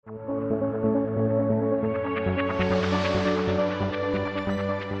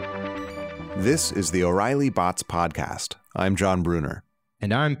This is the O'Reilly Bots Podcast. I'm John Bruner.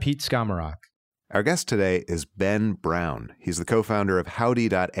 And I'm Pete Skomoroch. Our guest today is Ben Brown. He's the co-founder of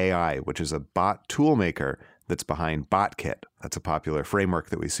Howdy.ai, which is a bot toolmaker that's behind Botkit. That's a popular framework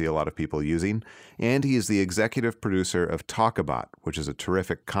that we see a lot of people using. And he is the executive producer of Talkabot, which is a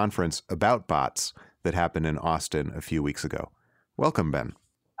terrific conference about bots that happened in Austin a few weeks ago. Welcome, Ben.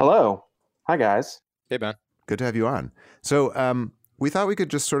 Hello. Hi, guys. Hey, Ben. Good to have you on. So we thought we could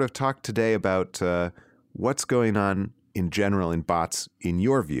just sort of talk today about what's going on in general in bots in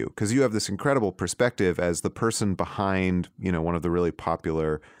your view, because you have this incredible perspective as the person behind, one of the really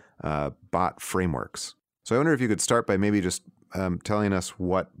popular bot frameworks. So I wonder if you could start by maybe just telling us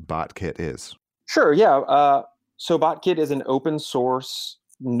what Botkit is. Sure, yeah. So Botkit is an open source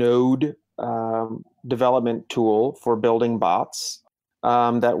node development tool for building bots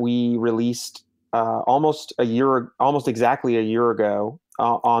that we released almost exactly a year ago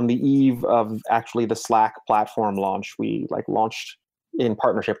on the eve of actually the Slack platform launch. We launched in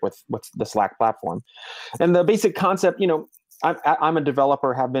partnership with the Slack platform. And the basic concept, I'm a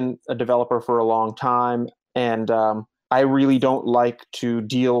developer, have been a developer for a long time. And I really don't like to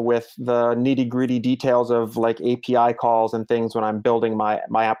deal with the nitty gritty details of API calls and things when I'm building my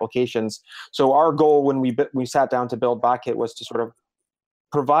applications. So our goal when we sat down to build Botkit was to sort of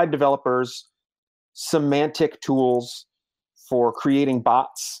provide developers semantic tools for creating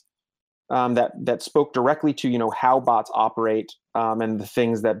bots that spoke directly to how bots operate and the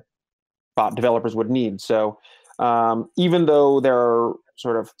things that bot developers would need. So even though there are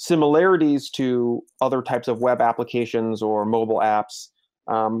sort of similarities to other types of web applications or mobile apps,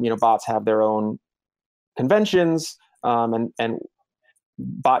 bots have their own conventions, and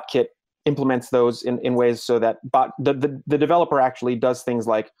Botkit implements those in ways so that the developer actually does things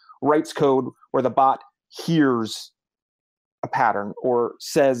like writes code where the bot hears a pattern or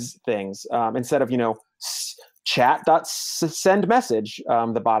says things instead of chat.send message.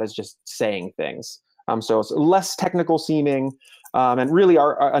 The bot is just saying things. So it's less technical seeming. And really,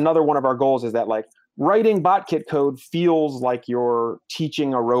 another one of our goals is that writing Botkit code feels like you're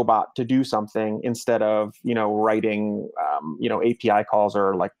teaching a robot to do something instead of writing API calls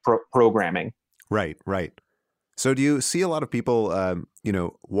or programming. Right. So do you see a lot of people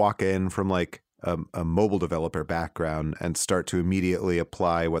walk in from a mobile developer background and start to immediately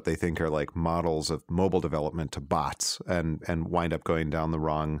apply what they think are models of mobile development to bots and wind up going down the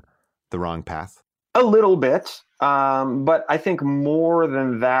wrong path? A little bit. But I think more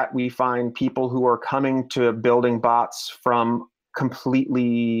than that, we find people who are coming to building bots from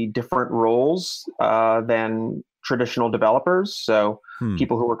completely different roles than traditional developers. So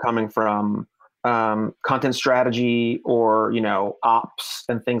people who are coming from content strategy or, ops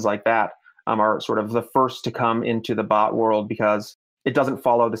and things like that are sort of the first to come into the bot world because it doesn't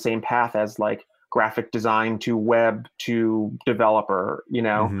follow the same path as graphic design to web to developer,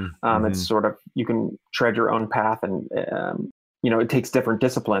 It's sort of, you can tread your own path and, it takes different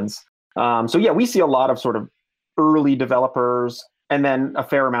disciplines. So yeah, we see a lot of sort of early developers and then a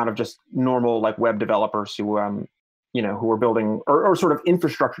fair amount of just normal web developers who are building or sort of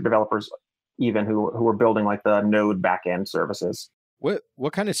infrastructure developers even who are building the node backend services.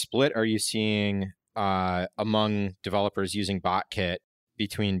 What kind of split are you seeing among developers using Botkit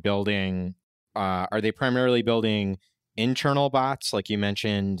between building? Are they primarily building internal bots, like you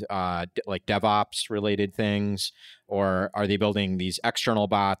mentioned, like DevOps related things, or are they building these external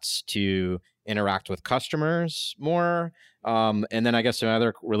bots to interact with customers more? And then I guess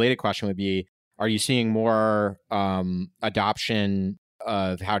another related question would be, are you seeing more adoption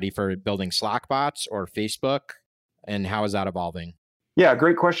of Howdy for building Slack bots or Facebook, and how is that evolving? Yeah,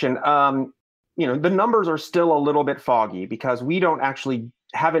 great question. The numbers are still a little bit foggy because we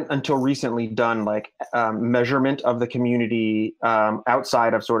haven't until recently done measurement of the community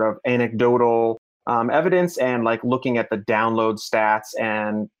outside of sort of anecdotal evidence and looking at the download stats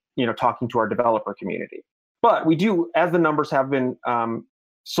and talking to our developer community. But we do, as the numbers have been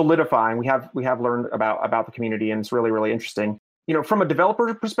solidifying, we have learned about the community, and it's really, really interesting. From a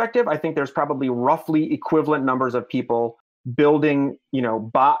developer perspective, I think there's probably roughly equivalent numbers of people building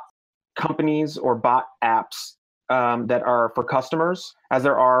bot companies or bot apps that are for customers as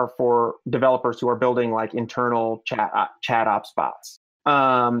there are for developers who are building internal chat ops bots.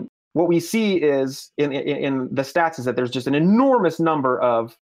 What we see is in the stats is that there's just an enormous number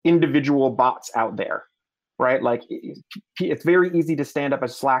of individual bots out there, right? It's very easy to stand up a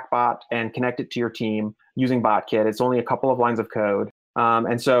Slack bot and connect it to your team using Botkit. It's only a couple of lines of code.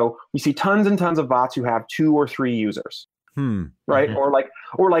 And so we see tons and tons of bots who have 2 or 3 users. right? Mhm.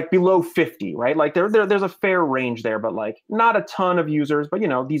 Or like below 50, right? Like there's a fair range there, but like not a ton of users. But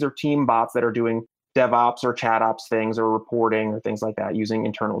these are team bots that are doing DevOps or chat ops things or reporting or things like that using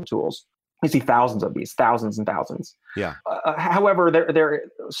internal tools. You see thousands of these, thousands and thousands. Yeah. However,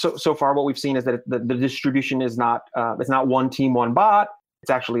 so far what we've seen is that the distribution is not it's not one team, one bot. It's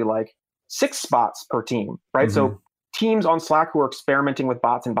actually like 6 bots per team, right? Mm-hmm. So teams on Slack who are experimenting with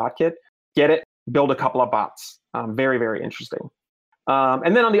bots in Botkit get it, build a couple of bots. Very, very interesting.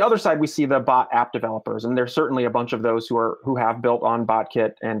 And then on the other side, we see the bot app developers, and there's certainly a bunch of those who have built on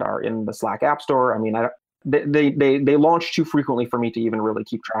Botkit and are in the Slack App Store. I mean, they launch too frequently for me to even really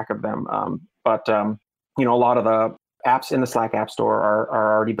keep track of them. But a lot of the apps in the Slack App Store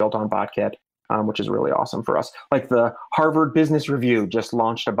are already built on Botkit, which is really awesome for us. Like the Harvard Business Review just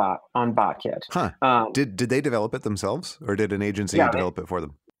launched a bot on Botkit. Huh. Did they develop it themselves, or did an agency develop it for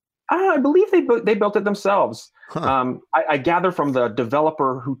them? I believe they built it themselves. Huh. I gather from the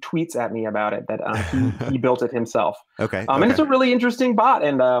developer who tweets at me about it that he built it himself. Okay. And it's a really interesting bot,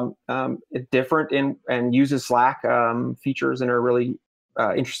 and it's different and uses Slack features in a really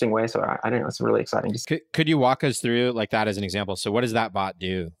interesting way. So I don't know, it's really exciting. Could you walk us through like that as an example? So what does that bot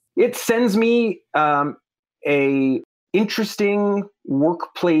do? It sends me a interesting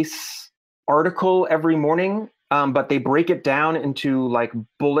workplace article every morning. But they break it down into like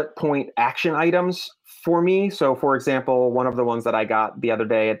bullet point action items for me. So for example, one of the ones that I got the other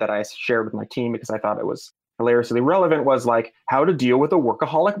day that I shared with my team because I thought it was hilariously relevant was like how to deal with a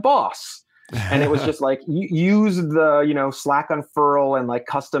workaholic boss. And it was just like use the, Slack unfurl and like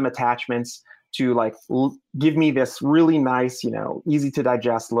custom attachments to like give me this really nice, easy to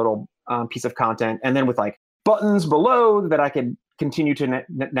digest little piece of content. And then with like buttons below that I could continue to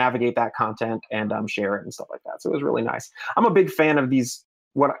navigate that content and share it and stuff like that. So it was really nice. I'm a big fan of these.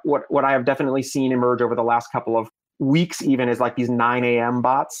 What I have definitely seen emerge over the last couple of weeks even is like these 9 a.m.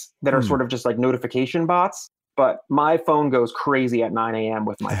 bots that are sort of just like notification bots. But my phone goes crazy at 9 a.m.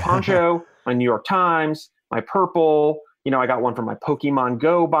 with my Poncho, my New York Times, my Purple. I got one from my Pokemon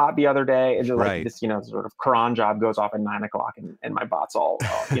Go bot the other day. And just like this, sort of cron job goes off at 9 o'clock and my bots all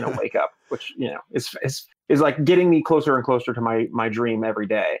wake up, which, is like getting me closer and closer to my dream every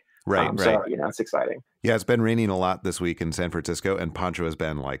day. Right. So, it's exciting. Yeah, it's been raining a lot this week in San Francisco, and Poncho has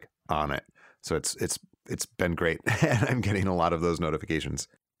been like on it. So it's been great, and I'm getting a lot of those notifications.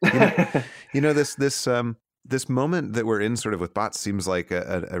 This moment that we're in, sort of with bots, seems like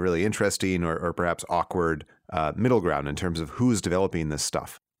a really interesting or perhaps awkward middle ground in terms of who's developing this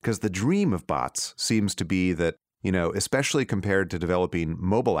stuff. Because the dream of bots seems to be that, especially compared to developing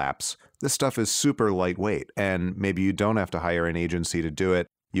mobile apps, this stuff is super lightweight, and maybe you don't have to hire an agency to do it.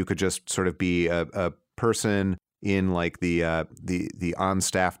 You could just sort of be a person in like the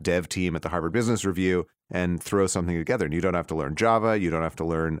on-staff dev team at the Harvard Business Review and throw something together. And you don't have to learn Java. You don't have to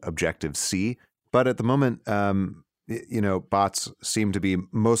learn Objective-C. But at the moment, bots seem to be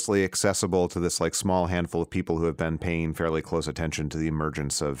mostly accessible to this like small handful of people who have been paying fairly close attention to the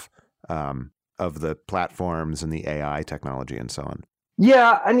emergence of the platforms and the AI technology and so on.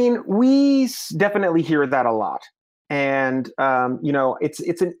 Yeah, I mean, we definitely hear that a lot. And,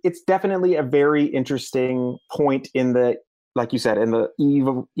 it's definitely a very interesting point in the, like you said, in the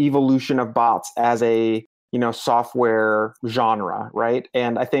evolution of bots as a, software genre, right?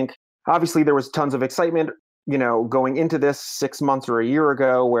 And I think obviously there was tons of excitement, going into this 6 months or a year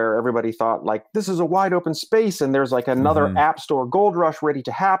ago where everybody thought like, this is a wide open space and there's like another app store gold rush ready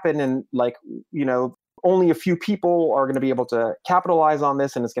to happen. And like, only a few people are going to be able to capitalize on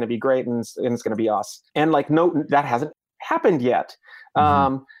this and it's going to be great and it's going to be us. And like, no, that hasn't happened yet.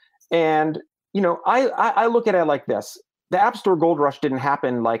 And, I look at it like this. The App Store gold rush didn't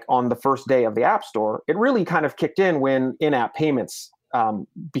happen like on the first day of the App Store. It really kind of kicked in when in-app payments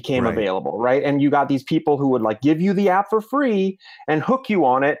became available, right? And you got these people who would like give you the app for free and hook you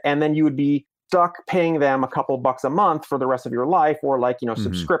on it. And then you would be stuck paying them a couple bucks a month for the rest of your life or like,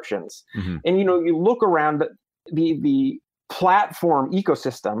 subscriptions. And, you look around the platform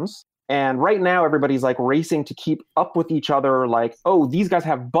ecosystems and right now everybody's like racing to keep up with each other. Like, oh, these guys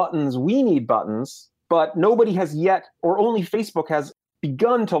have buttons. We need buttons, but nobody has yet, or only Facebook has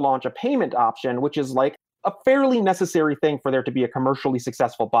begun to launch a payment option, which is like a fairly necessary thing for there to be a commercially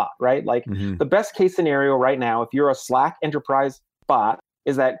successful bot, right? Like the best case scenario right now, if you're a Slack enterprise bot,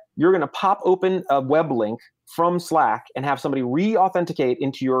 is that you're going to pop open a web link from Slack and have somebody re-authenticate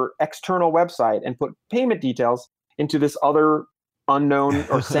into your external website and put payment details into this other unknown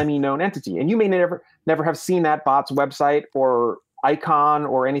or semi-known entity. And you may never have seen that bot's website or icon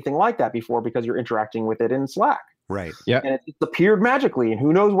or anything like that before because you're interacting with it in Slack. Right. Yeah. And it's appeared magically, and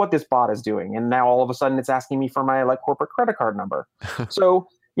who knows what this bot is doing. And now all of a sudden it's asking me for my like corporate credit card number. So,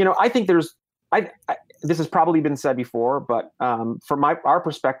 I think this has probably been said before, but from our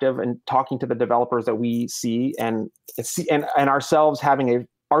perspective and talking to the developers that we see and ourselves having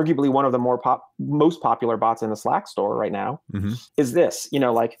arguably one of the most popular bots in the Slack store right now, is this,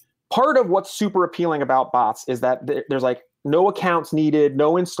 like part of what's super appealing about bots is that there's like no accounts needed,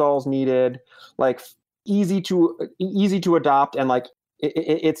 no installs needed, like easy to adopt, and like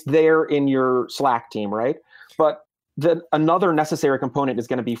it's there in your Slack team, right? But another necessary component is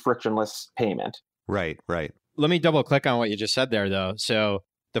going to be frictionless payment. Right. Let me double click on what you just said there, though. So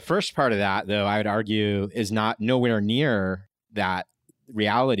the first part of that, though, I would argue is nowhere near that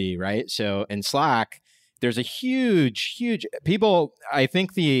reality, right? So in Slack, there's a huge people. I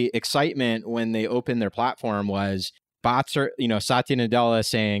think the excitement when they opened their platform was bots are, Satya Nadella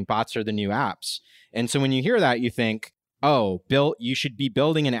saying bots are the new apps. And so when you hear that, you think, oh, you should be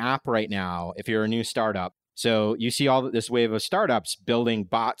building an app right now if you're a new startup. So you see all this wave of startups building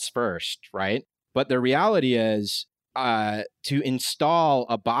bots first, right? But the reality is to install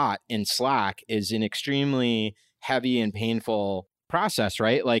a bot in Slack is an extremely heavy and painful process,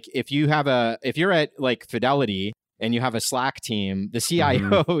 right? Like if you're at like Fidelity and you have a Slack team, the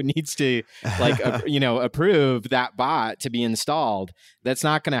CIO needs to approve that bot to be installed. That's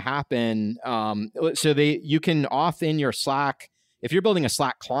not going to happen. So you can auth in your Slack. If you're building a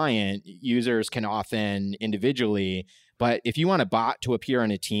Slack client, users can auth in individually. But if you want a bot to appear in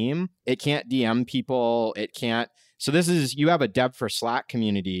a team, it can't DM people. It can't. So you have a dev for Slack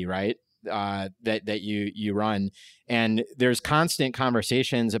community, right? That you run, and there's constant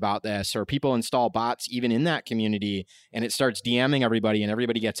conversations about this, or people install bots even in that community, and it starts DMing everybody, and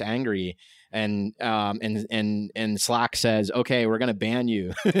everybody gets angry, and Slack says, okay, we're going to ban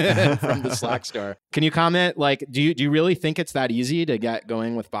you from the Slack store. Can you comment? Like, do you really think it's that easy to get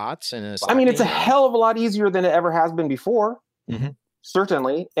going with bots in a Slack it's a hell of a lot easier than it ever has been before.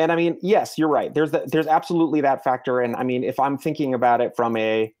 Certainly. And I mean, yes, you're right. There's absolutely that factor. And I mean, if I'm thinking about it from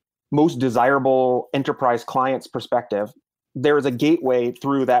a most desirable enterprise client's perspective, there is a gateway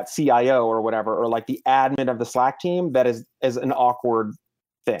through that CIO or whatever, or like the admin of the Slack team that is an awkward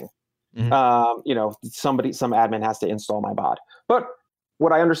thing. Some admin has to install my bot. But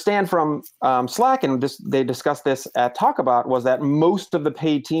what I understand from Slack, and they discussed this at Talkabot, was that most of the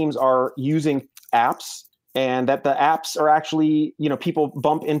paid teams are using apps, and that the apps are actually, people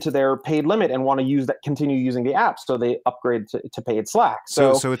bump into their paid limit and want to continue using the app, so they upgrade to paid Slack.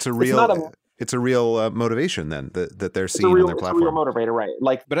 So it's a real motivation then that they're seeing on their platform. It's a real motivator, right?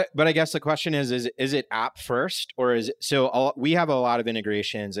 Like, but I guess the question is it app first, or is it we have a lot of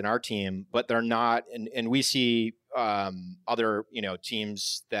integrations in our team, but they're not, and we see other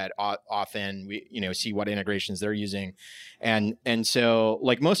teams that often we see what integrations they're using, and so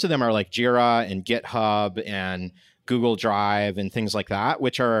like most of them are like Jira and GitHub and Google Drive and things like that,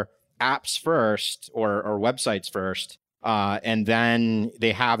 which are apps first or websites first, and then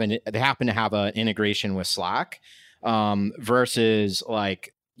they happen to have an integration with Slack, versus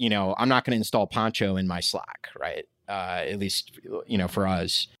like I'm not going to install Poncho in my Slack, right? At least for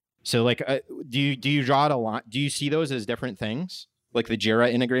us. So like, do you draw it a lot? Do you see those as different things, like the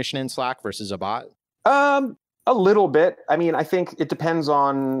Jira integration in Slack versus a bot? A little bit. I mean, I think it depends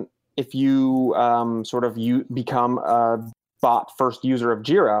on if you you become a bot first user of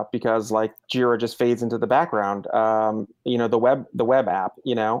Jira, because like Jira just fades into the background. The web app.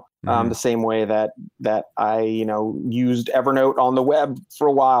 The same way that I used Evernote on the web for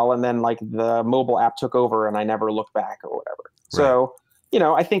a while, and then like the mobile app took over, and I never looked back or whatever. Right. So.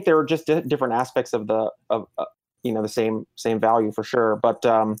 I think there are just different aspects of the same value for sure. But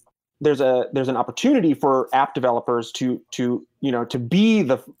there's an opportunity for app developers to be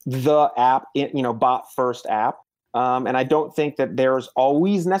the app, bot first app. And I don't think that there's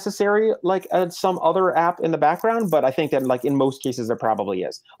always necessary like some other app in the background, but I think that like in most cases there probably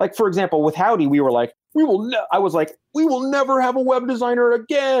is. Like for example, with Howdy, we were like, we will never have a web designer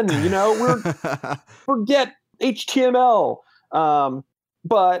again. Forget HTML.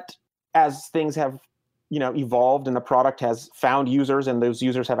 But as things have, evolved and the product has found users and those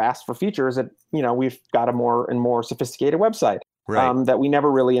users have asked for features, that, we've got a more and more sophisticated website, right, that we never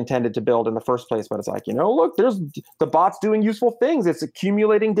really intended to build in the first place. But it's like, look, there's the bot's doing useful things. It's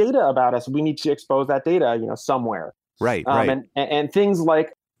accumulating data about us. We need to expose that data, somewhere. Right. Right. And things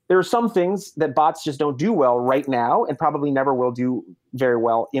like, there are some things that bots just don't do well right now and probably never will do very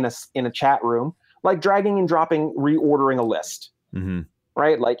well in a chat room, like dragging and dropping, reordering a list. Mm-hmm.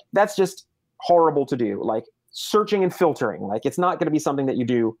 Right? Like that's just horrible to do. Like searching and filtering. Like it's not going to be something that you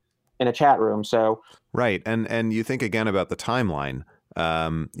do in a chat room. So right, and you think again about the timeline.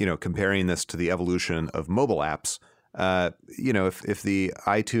 Comparing this to the evolution of mobile apps. If the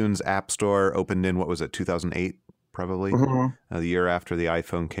iTunes App Store opened in, what was it, 2008, probably, the year after the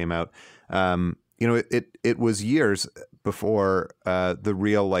iPhone came out. It was years before the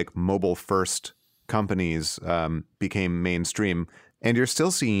real like mobile first companies became mainstream, and you're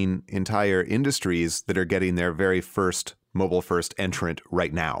still seeing entire industries that are getting their very first mobile first entrant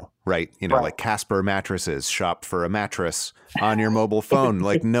right now, right? Like Casper mattresses, shop for a mattress on your mobile phone.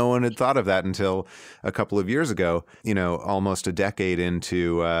 Like no one had thought of that until a couple of years ago, almost a decade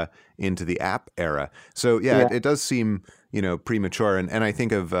into the app era. So it does seem, premature. And I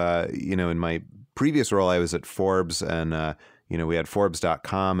think of, in my previous role, I was at Forbes, and, we had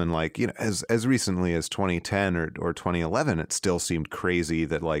Forbes.com, and like, as recently as 2010 or 2011, it still seemed crazy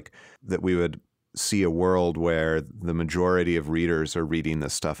that we would see a world where the majority of readers are reading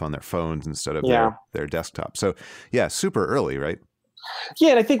this stuff on their phones instead of their desktop. So super early, right? Yeah,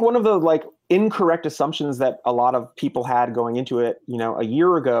 and I think one of the like incorrect assumptions that a lot of people had going into it, a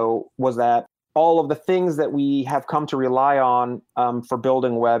year ago, was that all of the things that we have come to rely on for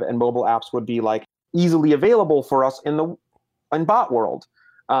building web and mobile apps would be like easily available for us in bot world.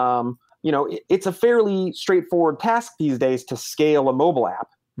 It's a fairly straightforward task these days to scale a mobile app.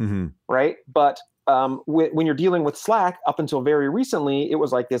 Right. But when you're dealing with Slack, up until very recently, it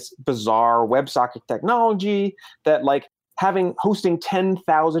was like this bizarre WebSocket technology that like hosting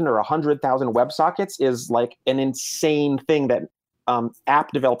 10,000 or 100,000 WebSockets is like an insane thing that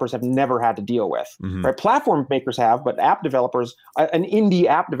app developers have never had to deal with. Right. Platform makers have, but app developers, an indie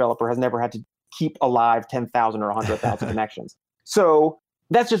app developer has never had to keep alive 10,000 or 100,000 connections. So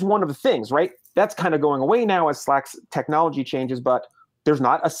that's just one of the things, right? That's kind of going away now as Slack's technology changes, but there's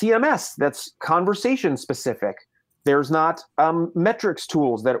not a CMS that's conversation specific. There's not metrics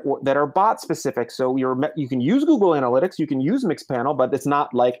tools that are bot specific. So you can use Google Analytics, you can use Mixpanel, but it's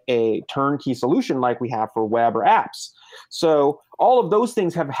not like a turnkey solution like we have for web or apps. So all of those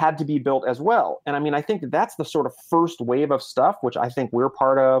things have had to be built as well. And I mean, I think that's the sort of first wave of stuff, which I think we're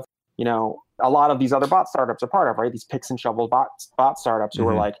part of. A lot of these other bot startups are part of, right? These picks and shovel bot startups who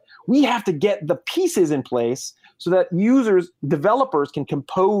are like, we have to get the pieces in place so that developers can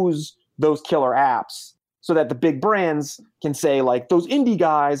compose those killer apps, so that the big brands can say like, those indie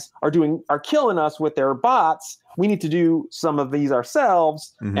guys are killing us with their bots. We need to do some of these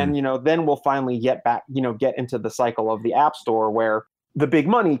ourselves. And, then we'll finally get into the cycle of the App Store where the big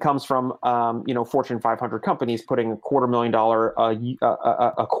money comes from, Fortune 500 companies putting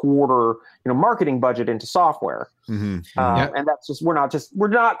 $250,000 a quarter, marketing budget into software. And that's just, we're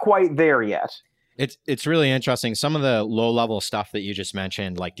not quite there yet. It's really interesting. Some of the low level stuff that you just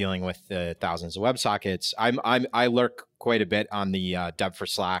mentioned, like dealing with the thousands of WebSockets, I lurk quite a bit on the Dev for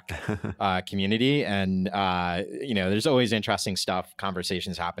Slack community, and there's always interesting stuff,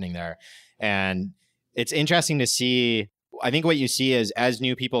 conversations happening there, and it's interesting to see. I think what you see is as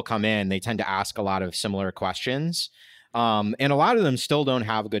new people come in, they tend to ask a lot of similar questions, and a lot of them still don't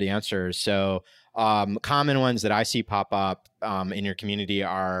have good answers. So common ones that I see pop up in your community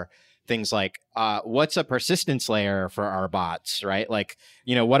are things like, what's a persistence layer for our bots, right? Like,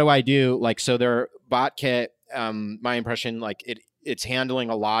 what do I do? Like, so their Botkit, my impression, like it's handling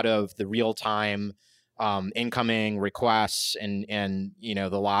a lot of the real-time incoming requests and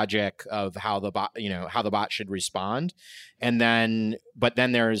the logic of how the bot should respond. And then, but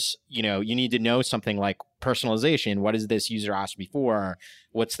then there's, you need to know something like personalization. What has this user asked before?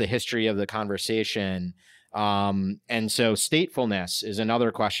 What's the history of the conversation? And so statefulness is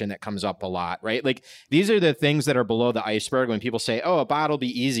another question that comes up a lot, right? Like these are the things that are below the iceberg when people say, oh, a bot will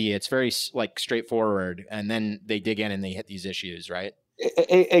be easy. It's very like straightforward. And then they dig in and they hit these issues, right?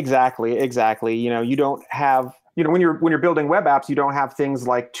 Exactly. You don't have, when you're building web apps, you don't have things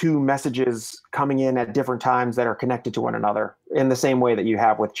like two messages coming in at different times that are connected to one another in the same way that you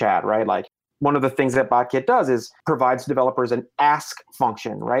have with chat, right? Like one of the things that Botkit does is provides developers an ask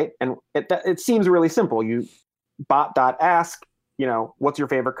function, right? And it seems really simple. You bot.ask, what's your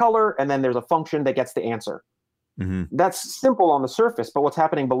favorite color? And then there's a function that gets the answer. That's simple on the surface, but what's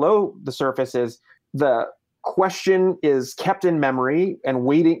happening below the surface is the question is kept in memory and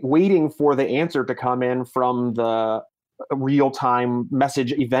waiting for the answer to come in from the real-time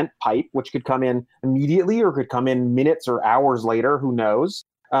message event pipe, which could come in immediately or could come in minutes or hours later, who knows?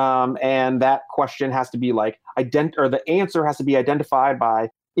 And that question has to be like the answer has to be identified by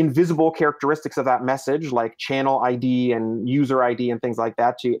invisible characteristics of that message, like channel ID and user ID and things like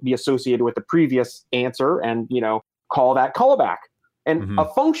that, to be associated with the previous answer and call that callback. And a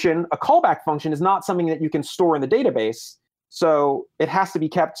callback function is not something that you can store in the database. So it has to be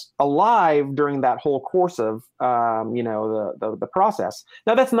kept alive during that whole course of, the process.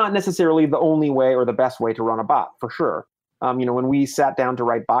 Now, that's not necessarily the only way or the best way to run a bot, for sure. When we sat down to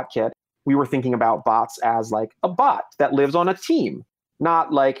write Botkit, we were thinking about bots as like a bot that lives on a team,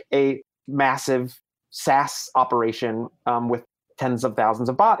 not like a massive SaaS operation with tens of thousands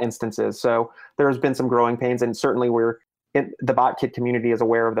of bot instances. So there's been some growing pains, and certainly the Botkit community is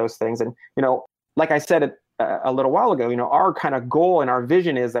aware of those things. And, like I said a little while ago, our kind of goal and our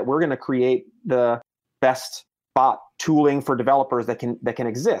vision is that we're going to create the best bot tooling for developers that can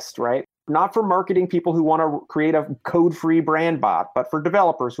exist, right? Not for marketing people who want to create a code-free brand bot, but for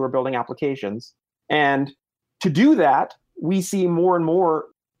developers who are building applications. And to do that, we see more and more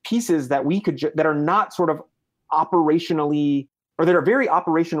pieces that that are not sort of operationally, or that are very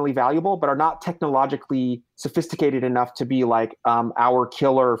operationally valuable, but are not technologically sophisticated enough to be like our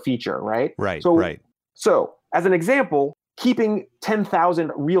killer feature, right? Right. So as an example, keeping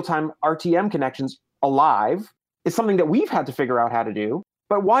 10,000 real-time RTM connections alive is something that we've had to figure out how to do.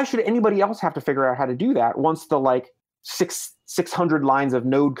 But why should anybody else have to figure out how to do that once the 600 lines of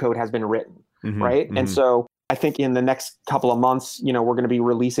node code has been written, right? And so I think in the next couple of months, we're going to be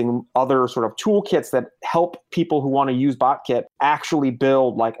releasing other sort of toolkits that help people who want to use Botkit actually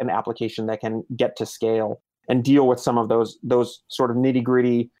build like an application that can get to scale and deal with some of those sort of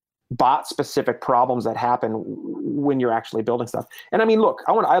nitty-gritty bot-specific problems that happen when you're actually building stuff. And I mean, look,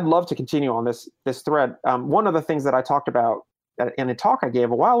 I'd love to continue on this thread. One of the things that I talked about in a talk I gave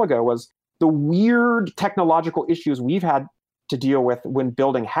a while ago was the weird technological issues we've had to deal with when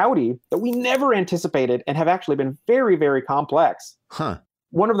building Howdy that we never anticipated and have actually been very, very complex.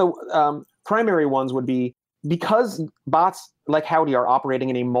 One of the primary ones would be because bots like Howdy are operating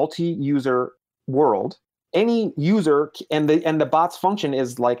in a multi-user world. Any user and the bot's function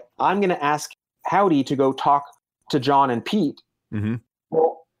is like, I'm going to ask Howdy to go talk to John and Pete.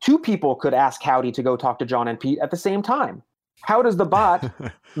 Well, two people could ask Howdy to go talk to John and Pete at the same time. How does the bot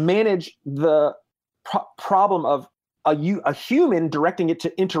manage the problem of a human directing it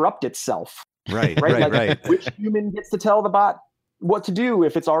to interrupt itself? Right. Which human gets to tell the bot what to do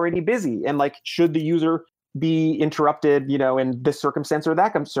if it's already busy? And should the user be interrupted, in this circumstance or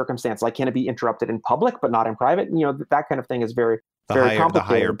that circumstance? Can it be interrupted in public but not in private? That kind of thing is very complicated. The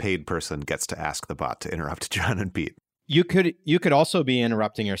higher paid person gets to ask the bot to interrupt John and Pete. You could also be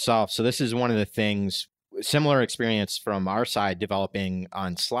interrupting yourself. So this is one of the things, similar experience from our side developing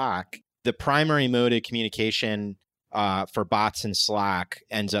on Slack. The primary mode of communication for bots in Slack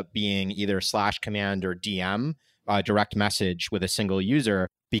ends up being either /command or DM, direct message with a single user,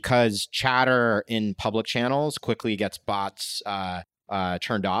 because chatter in public channels quickly gets bots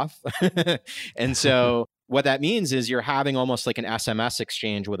turned off. And so what that means is you're having almost like an SMS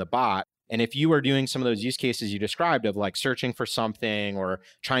exchange with a bot. And if you are doing some of those use cases you described of like searching for something or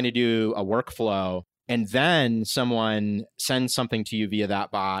trying to do a workflow, and then someone sends something to you via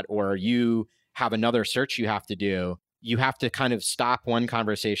that bot, or you have another search you have to do, you have to kind of stop one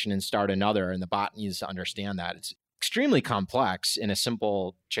conversation and start another. And the bot needs to understand that. It's extremely complex in a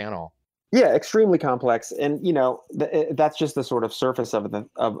simple channel. Yeah, extremely complex. And, that's just the sort of surface of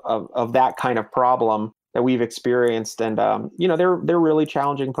that kind of problem that we've experienced. And, they're really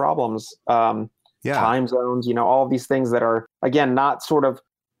challenging problems. Time zones, all of these things that are, again, not sort of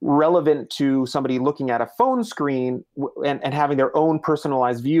relevant to somebody looking at a phone screen and having their own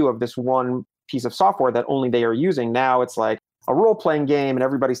personalized view of this one piece of software that only they are using. Now it's like a role-playing game and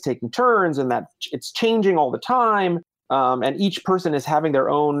everybody's taking turns and that it's changing all the time. And each person is having their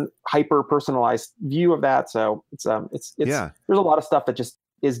own hyper-personalized view of that. So there's a lot of stuff that just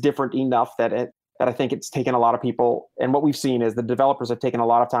is different enough that I think it's taken a lot of people. And what we've seen is the developers have taken a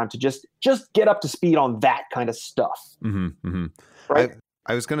lot of time to just get up to speed on that kind of stuff. Right?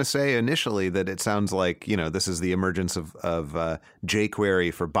 I was going to say initially that it sounds like, this is the emergence of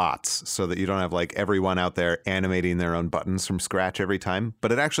jQuery for bots, so that you don't have like everyone out there animating their own buttons from scratch every time.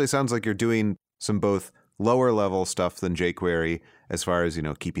 But it actually sounds like you're doing some both lower level stuff than jQuery as far as,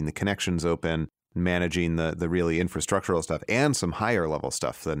 keeping the connections open, managing the really infrastructural stuff, and some higher level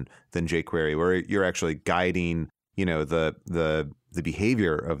stuff than jQuery, where you're actually guiding, the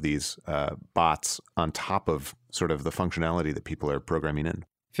behavior of these bots on top of sort of the functionality that people are programming in.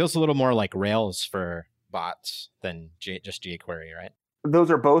 Feels a little more like Rails for bots than just jQuery, right?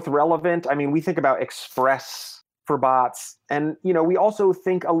 Those are both relevant. I mean, we think about Express for bots. And, we also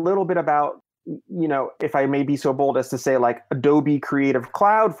think a little bit about, if I may be so bold as to say like Adobe Creative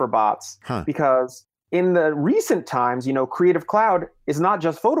Cloud for bots, because in the recent times, Creative Cloud is not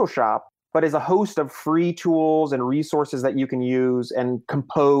just Photoshop, but is a host of free tools and resources that you can use and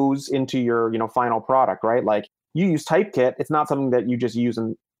compose into your, final product, right? Like you use Typekit, it's not something that you just use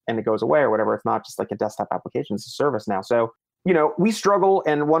and it goes away or whatever. It's not just like a desktop application, it's a service now. So, we struggle.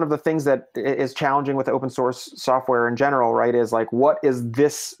 And one of the things that is challenging with open source software in general, right, is like, what is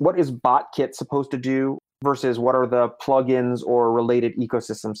Botkit supposed to do versus what are the plugins or related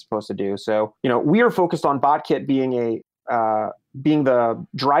ecosystems supposed to do? So, we are focused on Botkit being being the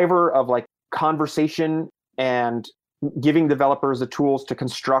driver of like conversation and giving developers the tools to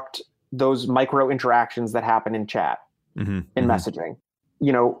construct those micro interactions that happen in chat, in messaging.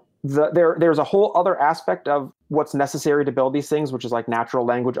 There's a whole other aspect of what's necessary to build these things, which is like natural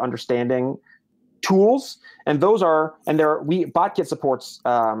language understanding tools. And those are, Botkit supports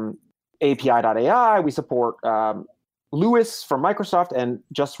API.ai. We support Lewis from Microsoft, and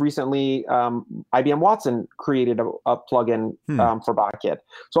just recently IBM Watson created a plugin for Botkit.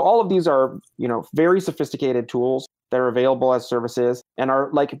 So all of these are, very sophisticated tools that are available as services and are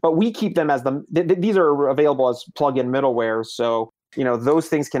like, but we keep them as these are available as plugin middleware. So, those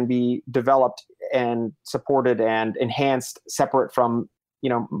things can be developed and supported and enhanced separate from,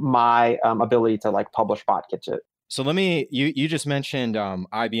 my ability to like publish Botkit to. So you just mentioned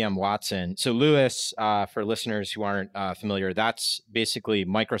IBM Watson. So Lewis, for listeners who aren't familiar, that's basically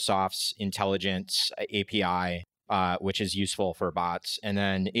Microsoft's intelligence API, which is useful for bots. And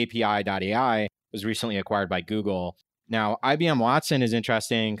then API.ai was recently acquired by Google. Now, IBM Watson is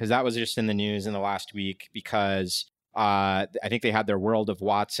interesting because that was just in the news in the last week because I think they had their World of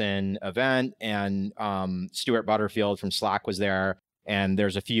Watson event, and Stuart Butterfield from Slack was there. And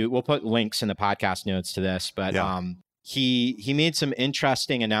there's a few, we'll put links in the podcast notes to this, but he made some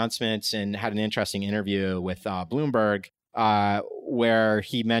interesting announcements and had an interesting interview with Bloomberg where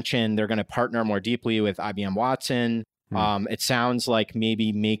he mentioned they're going to partner more deeply with IBM Watson. It sounds like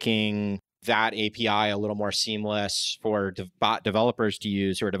maybe making that API a little more seamless for bot developers to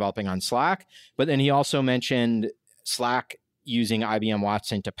use who are developing on Slack. But then he also mentioned Slack using IBM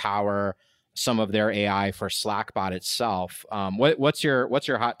Watson to power some of their AI for Slackbot itself. What's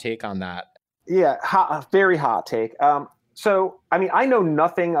your hot take on that? Yeah, very hot take. So, I mean, I know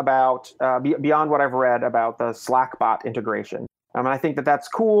nothing about beyond what I've read about the Slackbot integration. And I think that that's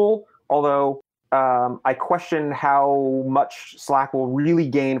cool, although I question how much Slack will really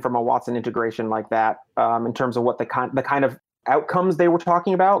gain from a Watson integration like that in terms of what the kind of outcomes they were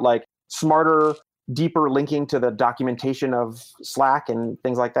talking about, like smarter, deeper linking to the documentation of Slack and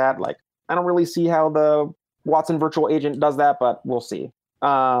things like that. Like, I don't really see how the Watson virtual agent does that, but we'll see.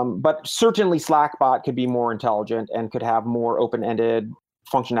 But certainly Slackbot could be more intelligent and could have more open-ended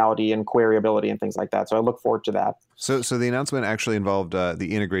functionality and queryability and things like that. So I look forward to that. So the announcement actually involved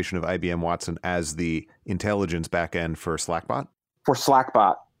the integration of IBM Watson as the intelligence backend for Slackbot? For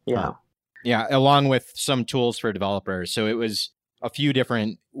Slackbot, yeah. Huh. Yeah, along with some tools for developers. So it was a few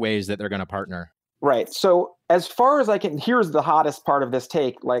different ways that they're going to partner. Right. So as far as I can, here's the hottest part of this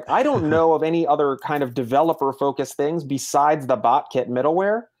take. Like, I don't know of any other kind of developer-focused things besides the Botkit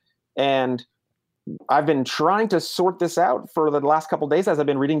middleware. And I've been trying to sort this out for the last couple of days as I've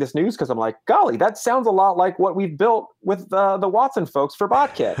been reading this news, because I'm like, golly, that sounds a lot like what we've built with the Watson folks for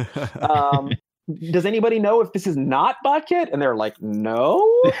Botkit. Does anybody know if this is not Botkit? And they're like, no.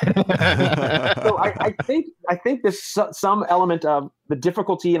 So I think there's some element of the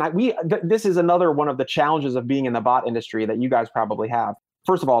difficulty, and this is another one of the challenges of being in the bot industry that you guys probably have.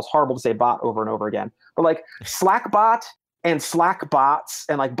 First of all, it's horrible to say bot over and over again, but like Slackbot and Slack bots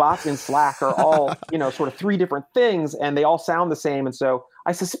and like bots in Slack are all, sort of three different things, and they all sound the same. And so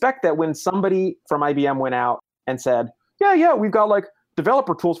I suspect that when somebody from IBM went out and said, yeah, we've got like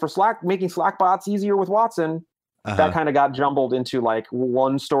developer tools for Slack, making Slack bots easier with Watson, that kind of got jumbled into like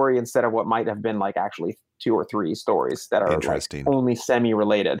one story instead of what might have been like actually two or three stories that are like only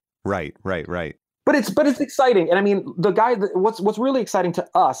semi-related. Right. But it's exciting. And I mean, what's really exciting to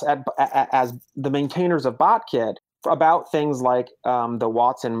us as the maintainers of Botkit about things like the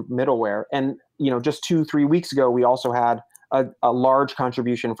Watson middleware. And, just 2-3 weeks ago, we also had a large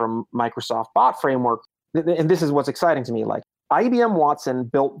contribution from Microsoft Bot Framework. And this is what's exciting to me. Like, IBM Watson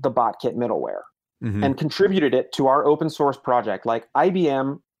built the Botkit middleware and contributed it to our open source project. Like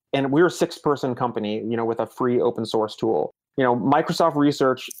IBM, and we're a 6-person company, with a free open source tool. Microsoft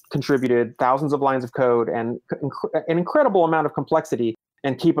Research contributed thousands of lines of code and an incredible amount of complexity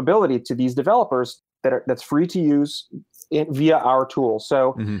and capability to these developers that's free to use via our tool.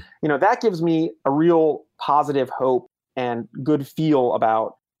 So, that gives me a real positive hope and good feel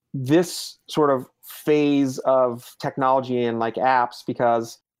about this sort of phase of technology and like apps,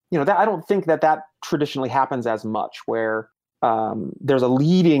 because that I don't think that traditionally happens as much, where there's a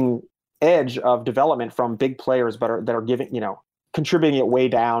leading edge of development from big players that are giving contributing it way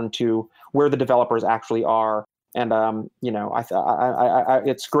down to where the developers actually are, And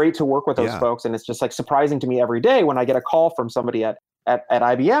it's great to work with those Yeah. folks, and it's just like surprising to me every day when I get a call from somebody at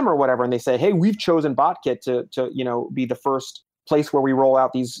IBM or whatever, and they say, "Hey, we've chosen Botkit to be the first place where we roll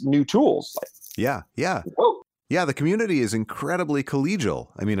out these new tools." Like, yeah. whoa. Yeah, the community is incredibly collegial.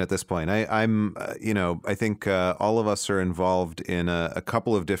 I mean, at this point, I think all of us are involved in a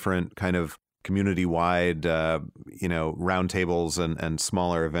couple of different kind of community-wide, roundtables and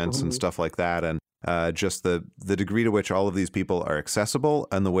smaller events and stuff like that. And just the degree to which all of these people are accessible,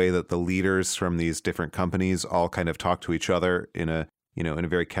 and the way that the leaders from these different companies all kind of talk to each other in a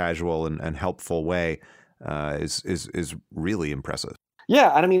very casual and helpful way is really impressive.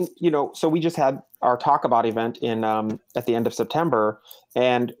 Yeah, and I mean, so we just had our Talkabot event in at the end of September,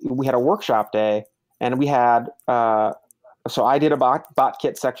 and we had a workshop day, and we had so I did a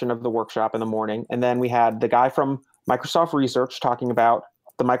Botkit section of the workshop in the morning, and then we had the guy from Microsoft Research talking about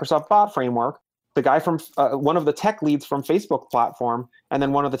the Microsoft Bot Framework, the guy from one of the tech leads from Facebook platform, and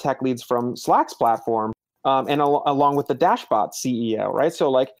then one of the tech leads from Slack's platform, and along with the Dashbot CEO, right? So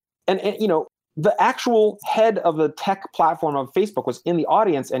like, and the actual head of the tech platform of Facebook was in the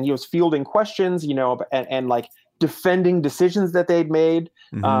audience, and he was fielding questions, and like defending decisions that they'd made.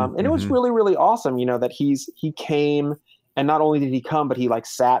 And it was really, really awesome, that he came, and not only did he come, but he like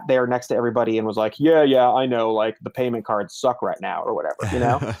sat there next to everybody and was like, yeah, I know, like the payment cards suck right now or whatever,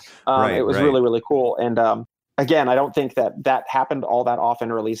 It was really, really cool. And again, I don't think that happened all that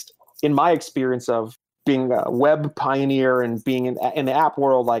often, or at least in my experience of being a web pioneer and being in the app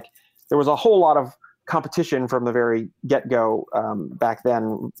world, like there was a whole lot of competition from the very get-go back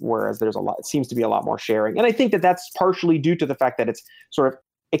then, whereas it seems to be a lot more sharing. And I think that's partially due to the fact that it's sort of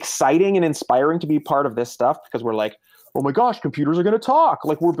exciting and inspiring to be part of this stuff, because we're like, oh my gosh, computers are going to talk,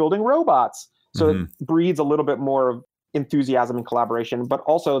 like we're building robots. So it breeds a little bit more of enthusiasm and collaboration, but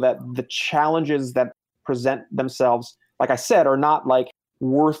also that the challenges that present themselves, like I said, are not like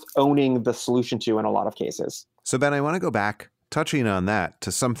worth owning the solution to in a lot of cases. So Ben, I want to go back, touching on that,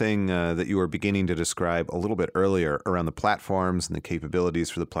 to something that you were beginning to describe a little bit earlier around the platforms and the capabilities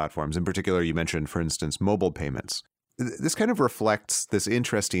for the platforms. In particular, you mentioned, for instance, mobile payments. This kind of reflects this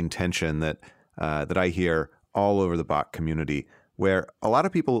interesting tension that I hear all over the bot community, where a lot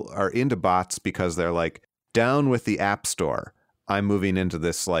of people are into bots because they're like, down with the App Store. I'm moving into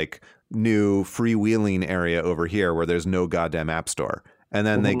this like new freewheeling area over here where there's no goddamn App Store. And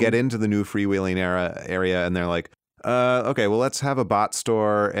then they get into the new freewheeling area and they're like, okay, well, let's have a bot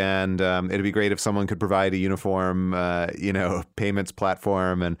store, and it'd be great if someone could provide a uniform, payments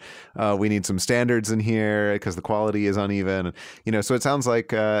platform, and we need some standards in here because the quality is uneven. So it sounds like,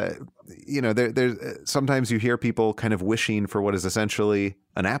 there's sometimes you hear people kind of wishing for what is essentially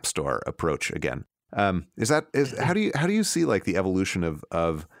an app store approach again. How do you see like the evolution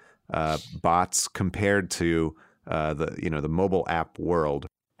of bots compared to the mobile app world?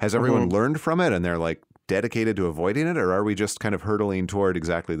 Has everyone learned from it and they're like dedicated to avoiding it, or are we just kind of hurtling toward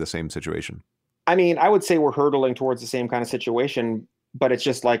exactly the same situation? I mean, I would say we're hurtling towards the same kind of situation, but it's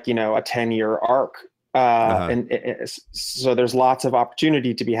just like, a 10-year arc. So there's lots of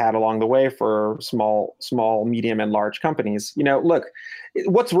opportunity to be had along the way for small, medium, and large companies. Look,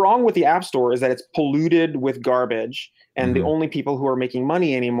 what's wrong with the App Store is that it's polluted with garbage, and the only people who are making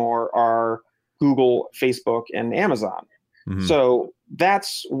money anymore are Google, Facebook, and Amazon. So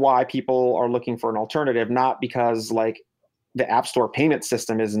that's why people are looking for an alternative, not because like the App Store payment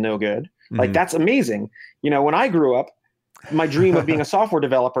system is no good. Like that's amazing. When I grew up, my dream of being a software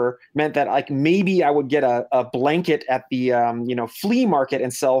developer meant that like maybe I would get a blanket at the flea market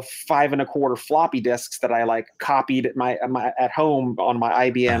and sell 5 1/4 floppy disks that I like copied at my at home on my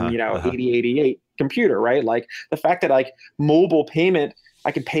IBM 8088 computer, right? Like the fact that like mobile payment,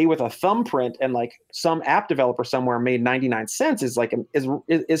 I could pay with a thumbprint, and like some app developer somewhere made 99 cents is like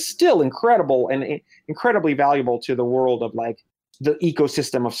is still incredible and incredibly valuable to the world of like the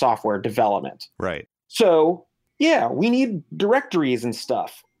ecosystem of software development. Right. So yeah, we need directories and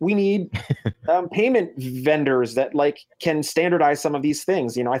stuff. We need payment vendors that like can standardize some of these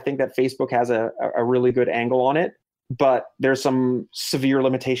things. I think that Facebook has a really good angle on it, but there's some severe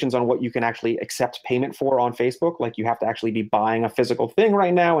limitations on what you can actually accept payment for on Facebook. Like you have to actually be buying a physical thing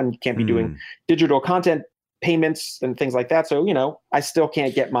right now, and you can't be doing digital content payments and things like that. So, I still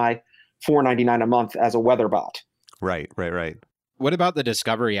can't get my $4.99 a month as a weather bot. Right. What about the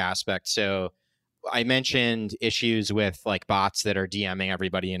discovery aspect? So I mentioned issues with like bots that are DMing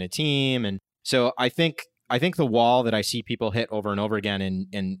everybody in a team. And so I think the wall that I see people hit over and over again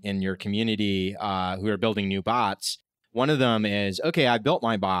in your community who are building new bots, one of them is, okay, I built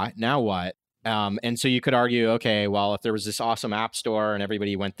my bot, now what? And so you could argue, okay, well, if there was this awesome app store and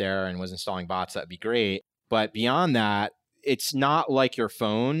everybody went there and was installing bots, that'd be great. But beyond that, it's not like your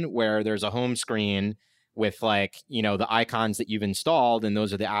phone where there's a home screen with like, the icons that you've installed and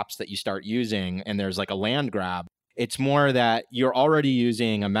those are the apps that you start using and there's like a land grab. It's more that you're already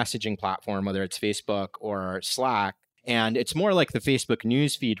using a messaging platform, whether it's Facebook or Slack. And it's more like the Facebook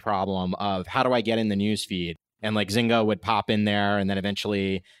newsfeed problem of how do I get in the newsfeed? And like Zynga would pop in there and then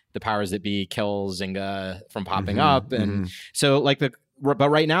eventually the powers that be kill Zynga from popping up. And so like but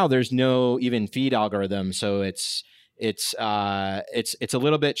right now there's no even feed algorithm. So it's a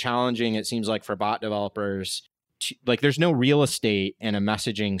little bit challenging, it seems like, for bot developers. Like there's no real estate in a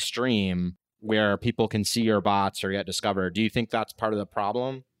messaging stream where people can see your bots or get discovered. Do you think that's part of the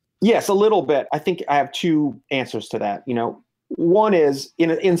problem? Yes, a little bit. I think I have two answers to that. One is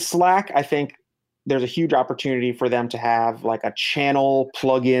in Slack, I think there's a huge opportunity for them to have like a channel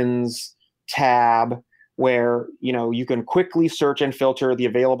plugins tab where, you can quickly search and filter the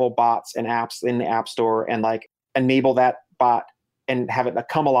available bots and apps in the App Store and like enable that bot and have it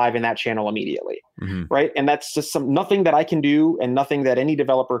come alive in that channel immediately. Right. And that's just nothing that I can do and nothing that any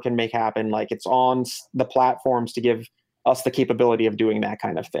developer can make happen. Like it's on the platforms to give us the capability of doing that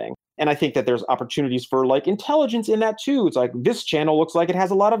kind of thing. And I think that there's opportunities for like intelligence in that too. It's like this channel looks like it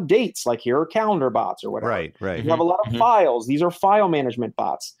has a lot of dates, like here are calendar bots or whatever. Right. You have a lot of files. These are file management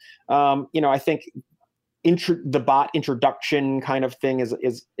bots. I think the bot introduction kind of thing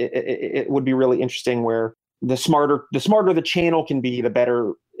it would be really interesting, where the smarter the channel can be, the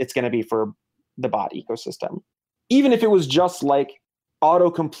better it's going to be for the bot ecosystem. Even if it was just like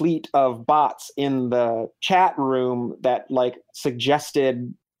autocomplete of bots in the chat room that like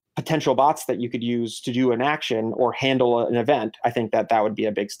suggested potential bots that you could use to do an action or handle an event, I think that would be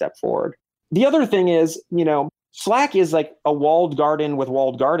a big step forward. The other thing is, Slack is like a walled garden with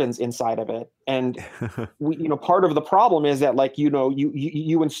walled gardens inside of it. And part of the problem is that like,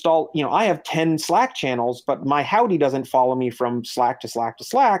 you install, I have 10 Slack channels, but my Howdy doesn't follow me from Slack to Slack to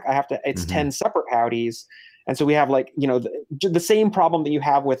Slack. It's 10 separate Howdies. And so we have like, the same problem that you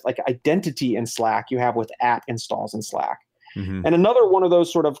have with like identity in Slack, you have with app installs in Slack. And another one of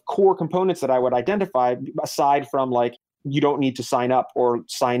those sort of core components that I would identify, aside from like, you don't need to sign up or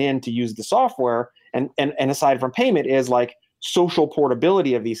sign in to use the software, and aside from payment, is like social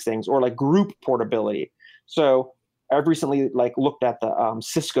portability of these things, or like group portability. So I've recently like looked at the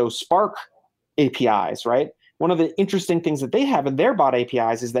Cisco Spark APIs, right? One of the interesting things that they have in their bot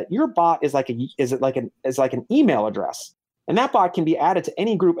APIs is that your bot is like an email address, and that bot can be added to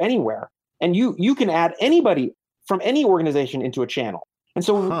any group anywhere, and you can add anybody from any organization into a channel. And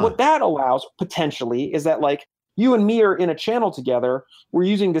so what that allows potentially is that like you and me are in a channel together, we're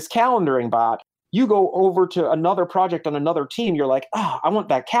using this calendaring bot. You go over to another project on another team, you're like, I want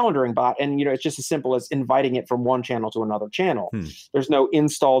that calendaring bot. And it's just as simple as inviting it from one channel to another channel. There's no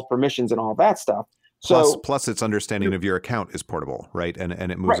installs, permissions, and all that stuff. Plus its understanding of your account is portable, right? And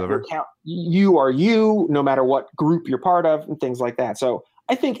it moves over. Your account, you are you, no matter what group you're part of, and things like that. So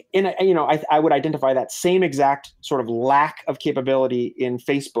I think I would identify that same exact sort of lack of capability in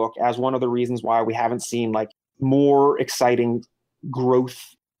Facebook as one of the reasons why we haven't seen like more exciting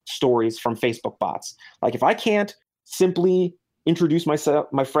growth stories from Facebook bots. Like if I can't simply introduce my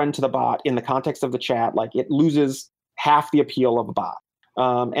friend to the bot in the context of the chat, like it loses half the appeal of a bot.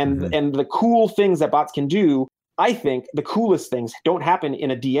 And the cool things that bots can do, I think the coolest things don't happen in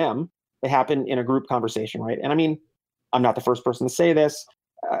a DM. They happen in a group conversation, right? And I mean, I'm not the first person to say this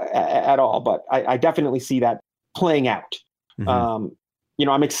at all, but I definitely see that playing out.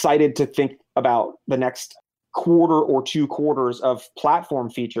 I'm excited to think about the next quarter or 2 quarters of platform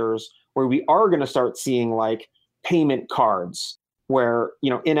features where we are going to start seeing like payment cards where,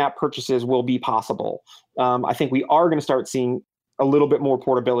 in-app purchases will be possible. I think we are going to start seeing a little bit more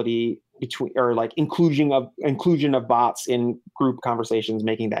portability between, or like inclusion of bots in group conversations,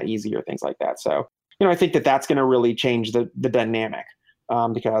 making that easier, things like that. So, I think that's going to really change the dynamic,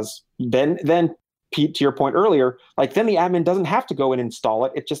 because then Pete, to your point earlier, like then the admin doesn't have to go and install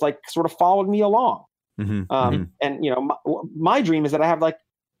it. It just like sort of followed me along. And my dream is that I have like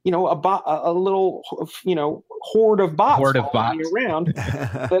a little horde of bots around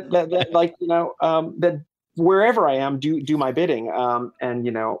that like that wherever I am do my bidding.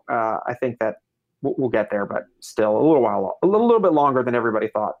 I think that we'll get there, but still a little bit longer than everybody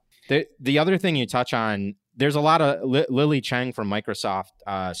thought. The other thing you touch on, there's a lot of Lily Cheng from Microsoft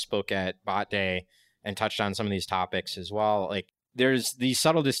spoke at Bot Day and touched on some of these topics as well. Like there's these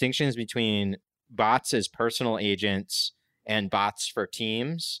subtle distinctions between bots as personal agents and bots for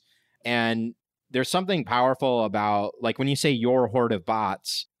teams. And there's something powerful about like when you say your horde of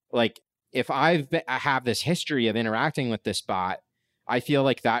bots, like if I have this history of interacting with this bot, I feel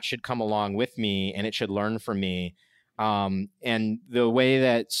like that should come along with me and it should learn from me. And the way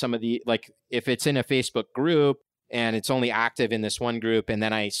that some of the, like, if it's in a Facebook group and it's only active in this one group, and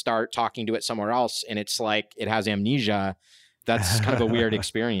then I start talking to it somewhere else and it's like it has amnesia, that's kind of a weird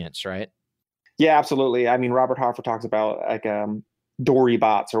experience, right? Yeah, absolutely. I mean, Robert Hoffer talks about like Dory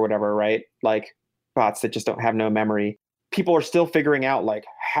bots or whatever, right? Like bots that just don't have no memory. People are still figuring out, like,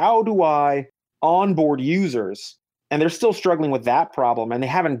 how do I onboard users? And they're still struggling with that problem. And they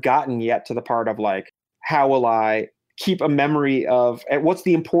haven't gotten yet to the part of like, how will I keep a memory of what's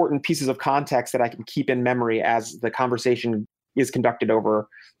the important pieces of context that I can keep in memory as the conversation is conducted over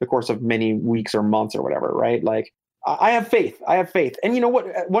the course of many weeks or months or whatever, right? Like, I have faith. I have faith. And you know what?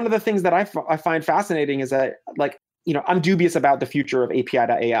 One of the things that I find fascinating is that, like, you know, I'm dubious about the future of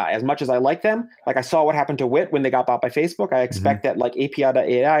API.ai. As much as I like them, like I saw what happened to Wit when they got bought by Facebook. I expect that like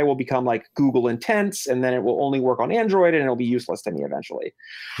API.ai will become like Google Intents, and then it will only work on Android and it'll be useless to me eventually.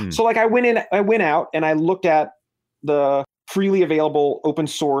 So like I went out and I looked at the freely available open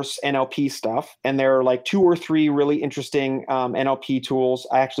source NLP stuff. And there are like 2 or 3 really interesting NLP tools.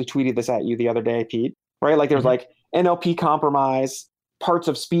 I actually tweeted this at you the other day, Pete, right? Like there's like NLP Compromise, parts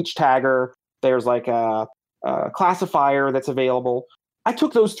of Speech Tagger. There's like a classifier that's available. I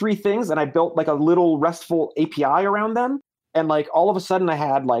took those 3 things and I built like a little RESTful API around them. And like all of a sudden I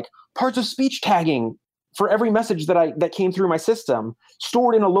had like parts of speech tagging for every message that came through my system,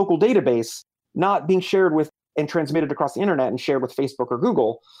 stored in a local database, not being shared with and transmitted across the internet and shared with Facebook or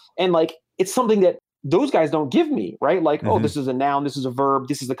Google. And like, it's something that those guys don't give me, right? Like, oh, this is a noun, this is a verb,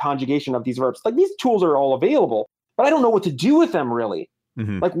 this is the conjugation of these verbs. Like these tools are all available, but I don't know what to do with them really.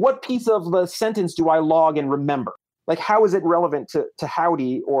 Like what piece of the sentence do I log and remember? Like, how is it relevant to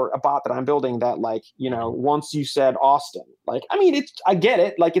Howdy or a bot that I'm building that, like, you know, once you said Austin, like, I mean, I get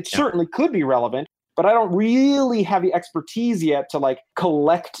it. Like it certainly could be relevant, but I don't really have the expertise yet to like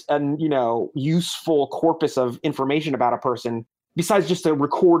collect an, you know, useful corpus of information about a person besides just to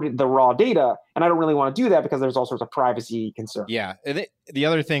record the raw data. And I don't really want to do that because there's all sorts of privacy concerns. Yeah. The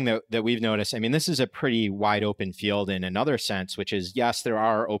other thing that we've noticed, I mean, this is a pretty wide open field in another sense, which is, yes, there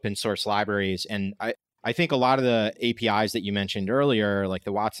are open source libraries. And I think a lot of the APIs that you mentioned earlier, like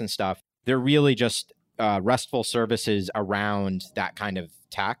the Watson stuff, they're really just RESTful services around that kind of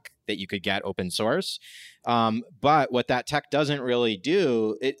tech that you could get open source. But what that tech doesn't really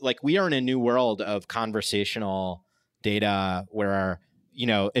do, like we are in a new world of conversational data where, you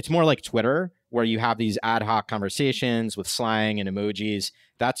know, it's more like Twitter, where you have these ad hoc conversations with slang and emojis.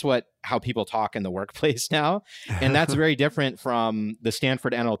 That's how people talk in the workplace now. And that's very different from the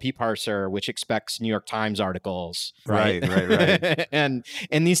Stanford NLP parser, which expects New York Times articles. Right. And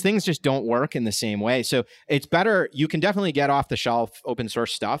these things just don't work in the same way. So it's better. You can definitely get off the shelf open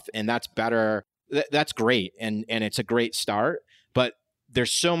source stuff, and that's better. That's great. And it's a great start, but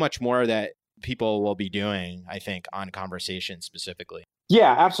there's so much more that people will be doing, I think, on conversation specifically.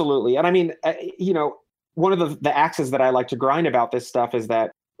 Yeah, absolutely. And I mean, you know, one of the axes that I like to grind about this stuff is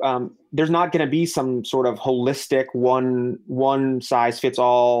that there's not going to be some sort of holistic one size fits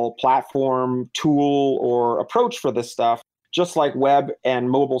all platform, tool, or approach for this stuff. Just like web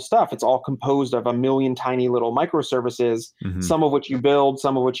and mobile stuff, it's all composed of a million tiny little microservices, some of which you build,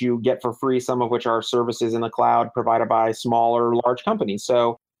 some of which you get for free, some of which are services in the cloud provided by small or large companies.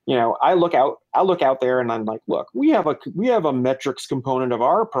 So, you know, I look out there and I'm like, look, we have a metrics component of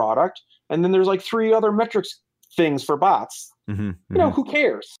our product, and then there's like 3 other metrics things for bots. You know, who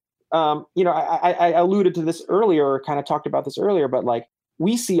cares? You know, I alluded to this earlier, kind of talked about this earlier, but like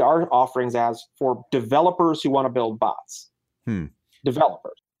we see our offerings as for developers who want to build bots.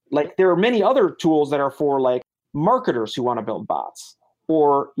 Developers. Like there are many other tools that are for like marketers who want to build bots,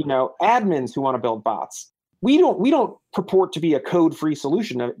 or, you know, admins who want to build bots. We don't purport to be a code-free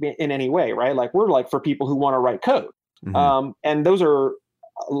solution in any way, right? Like we're like for people who want to write code. And those are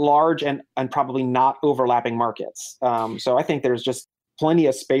large and probably not overlapping markets. So I think there's just plenty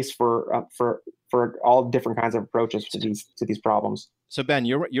of space for all different kinds of approaches to these problems. So Ben,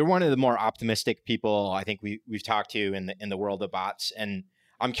 you're one of the more optimistic people I think we've talked to in the world of bots, and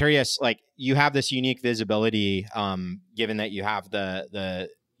I'm curious, like you have this unique visibility, given that you have the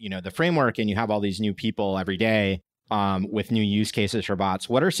framework and you have all these new people every day with new use cases for bots.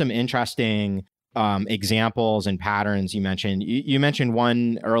 What are some interesting examples and patterns you mentioned? You mentioned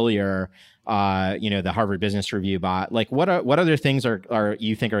one earlier, the Harvard Business Review bot. Like what other things are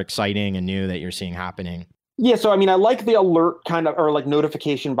you think are exciting and new that you're seeing happening? Yeah, so I mean, I like the alert kind of, or like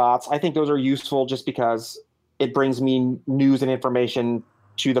notification bots. I think those are useful just because it brings me news and information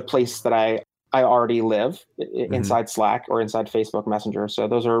to the place that I already live inside Slack or inside Facebook Messenger. So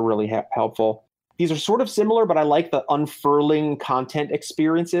those are really helpful. these are sort of similar, but I like the unfurling content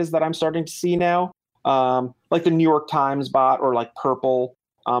experiences that I'm starting to see now. Like the New York Times bot or like Purple.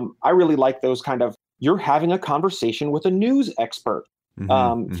 I really like those kind of, you're having a conversation with a news expert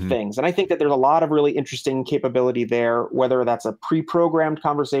things. And I think that there's a lot of really interesting capability there, whether that's a pre-programmed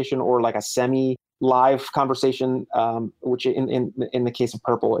conversation or like a semi-live conversation, which in the case of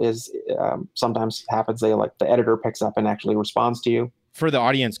Purple is sometimes happens. The editor picks up and actually responds to you. For the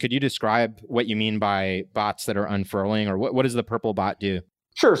audience, could you describe what you mean by bots that are unfurling, or what does the Purple bot do?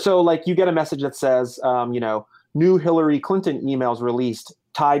 Sure. So like you get a message that says, new Hillary Clinton emails released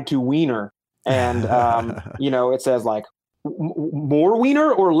tied to Wiener. And, it says like, more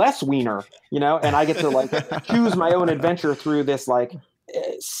wiener or less wiener, and I get to like choose my own adventure through this like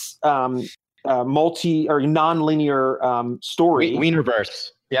multi or non-linear story. Wienerverse.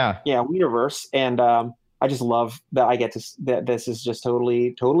 Yeah, Wienerverse. And I just love that I get to that this is just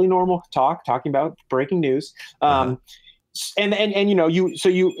totally normal talking about breaking news. And in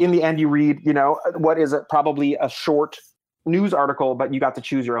the end you read what is probably a short news article, but you got to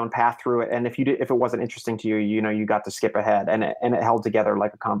choose your own path through it. And if it wasn't interesting to you, you got to skip ahead, and it held together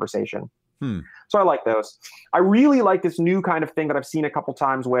like a conversation. So I like those. I really like this new kind of thing that I've seen a couple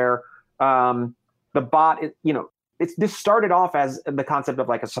times where the bot, this started off as the concept of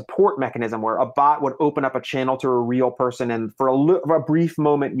like a support mechanism where a bot would open up a channel to a real person, and for a brief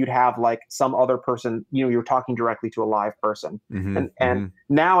moment you'd have like some other person, you're talking directly to a live person. And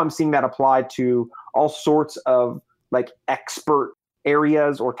now I'm seeing that applied to all sorts of like expert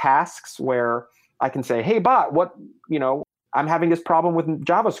areas or tasks where I can say, hey bot, I'm having this problem with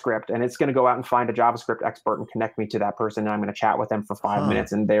JavaScript, and it's going to go out and find a JavaScript expert and connect me to that person. And I'm going to chat with them for 5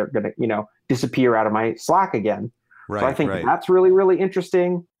 minutes, and they're going to, disappear out of my Slack again. Right, so I think that's really, really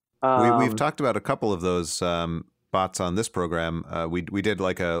interesting. We've talked about a couple of those bots on this program. We did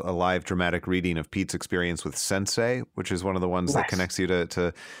like a live dramatic reading of Pete's experience with Sensei, which is one of the ones that connects you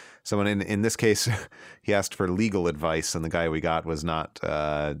to someone. In this case, he asked for legal advice, and the guy we got was not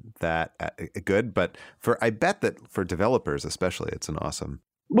that good. But I bet that for developers especially, it's an awesome.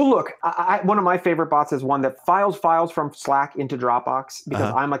 Well, look, one of my favorite bots is one that files from Slack into Dropbox,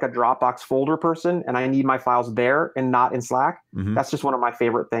 because I'm like a Dropbox folder person, and I need my files there and not in Slack. That's just one of my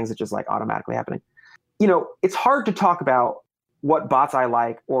favorite things that's just like automatically happening. It's hard to talk about what bots I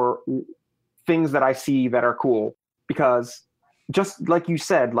like or things that I see that are cool, because just like you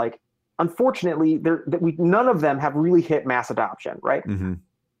said, like, unfortunately, none of them have really hit mass adoption, right?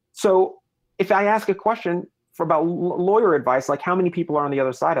 So if I ask a question about lawyer advice, like how many people are on the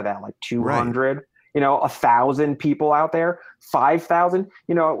other side of that? Like 200, 1,000 people out there, 5,000.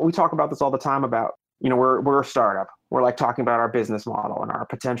 We talk about this all the time about, we're a startup. We're like talking about our business model and our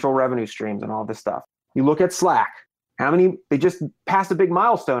potential revenue streams and all this stuff. You look at Slack. They just passed a big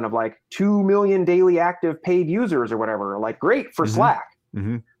milestone of like 2 million daily active paid users or whatever. Like, great for Slack.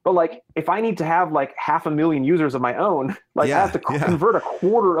 But like, if I need to have like 500,000 users of my own, like I have to convert a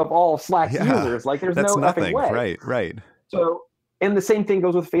quarter of all Slack users. Like, there's no effing way. Right. So, and the same thing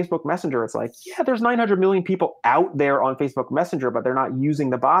goes with Facebook Messenger. It's like, there's 900 million people out there on Facebook Messenger, but they're not using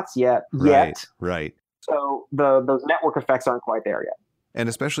the bots yet. Right. So those network effects aren't quite there yet. And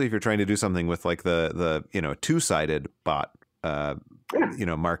especially if you're trying to do something with like the two-sided bot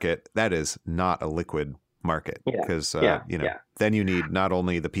market, that is not a liquid market, because then you need not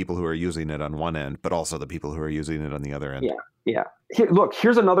only the people who are using it on one end, but also the people who are using it on the other end.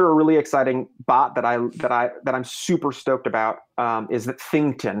 Here's another really exciting bot that I'm super stoked about, is that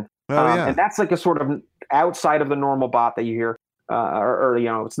Thington. And that's like a sort of outside of the normal bot that you hear,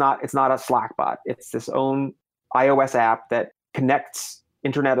 it's not a Slack bot. It's this own iOS app that connects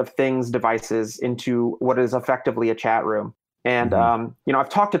Internet of Things devices into what is effectively a chat room. And I've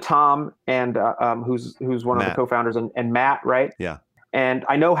talked to Tom and who's one of the co-founders, and Matt, right? Yeah. And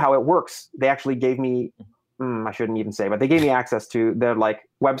I know how it works. They actually gave me, I shouldn't even say, but they gave me access to their like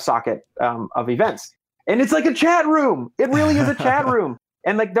WebSocket of events, and it's like a chat room. It really is a chat room.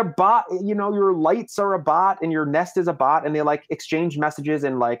 And like their bot, your lights are a bot and your Nest is a bot, and they like exchange messages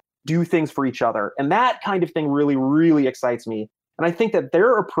and like do things for each other. And that kind of thing really, really excites me. And I think that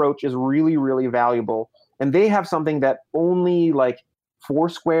their approach is really, really valuable. And they have something that only like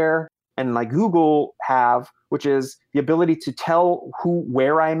Foursquare and like Google have, which is the ability to tell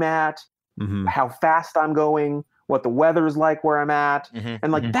where I'm at, how fast I'm going, what the weather is like where I'm at.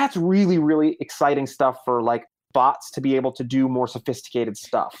 And like that's really, really exciting stuff for like bots to be able to do more sophisticated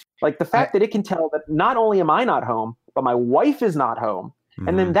stuff. Like the fact that it can tell that not only am I not home, but my wife is not home.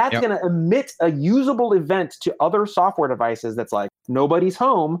 And then that's going to emit a usable event to other software devices that's like, nobody's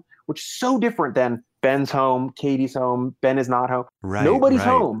home, which is so different than Ben's home, Katie's home, Ben is not home. Nobody's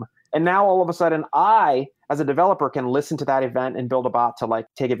home. And now all of a sudden I, as a developer, can listen to that event and build a bot to like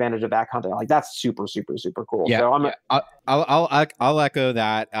take advantage of that content. Like that's super, super, super cool. Yeah, so I'll echo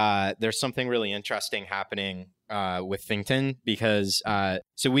that. There's something really interesting happening with ThinkTon because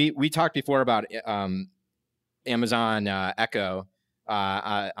so we talked before about Amazon Echo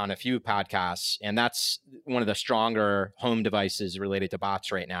on a few podcasts, and that's one of the stronger home devices related to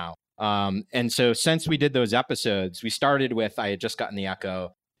bots right now. And so since we did those episodes, we started with I had just gotten the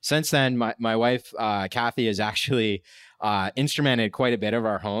Echo. Since then, my wife Kathy has actually instrumented quite a bit of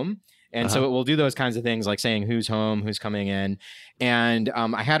our home. And so it will do those kinds of things like saying who's home, who's coming in. And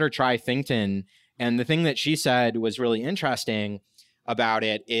I had her try ThinkTon. And the thing that she said was really interesting about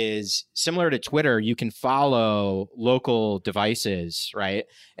it is similar to Twitter, you can follow local devices, right?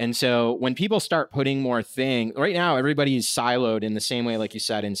 And so when people start putting more right now, everybody's siloed in the same way, like you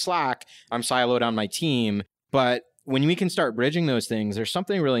said, in Slack, I'm siloed on my team. But when we can start bridging those things, there's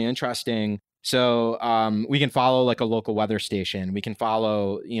something really interesting. So we can follow like a local weather station. We can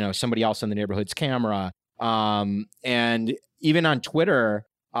follow, somebody else in the neighborhood's camera. And even on Twitter,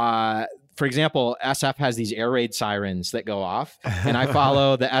 for example, SF has these air raid sirens that go off, and I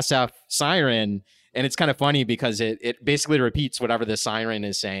follow the SF siren, and it's kind of funny because it basically repeats whatever the siren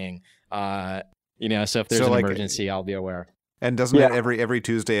is saying. So if there's an emergency, I'll be aware. And doesn't it every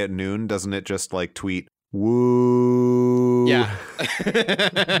Tuesday at noon? Doesn't it just like tweet? Woo. Yeah.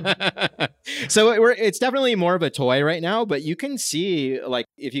 So it's definitely more of a toy right now, but you can see like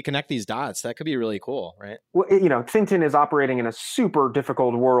if you connect these dots, that could be really cool, right? Well, ThinkTon is operating in a super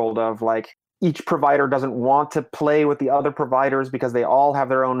difficult world of like each provider doesn't want to play with the other providers because they all have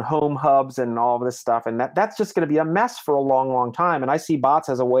their own home hubs and all of this stuff. And that's just going to be a mess for a long, long time. And I see bots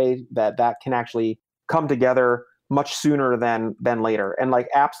as a way that can actually come together much sooner than later. And like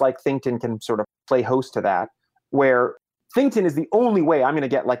apps like ThinkTon can sort of play host to that, where ThinkTon is the only way I'm going to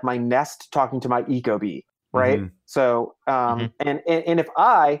get like my Nest talking to my Ecobee, right? Mm-hmm. So, and if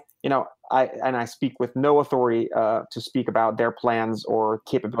I speak with no authority to speak about their plans or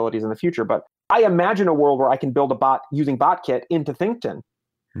capabilities in the future, but I imagine a world where I can build a bot using Botkit into ThinkTon.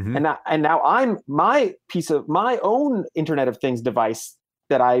 Mm-hmm. And now I'm my own Internet of Things device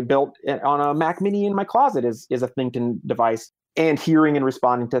that I built on a Mac Mini in my closet is a ThinkTon device and hearing and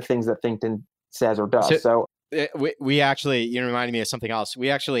responding to things that ThinkTon says or does. So we actually, you reminded me of something else. We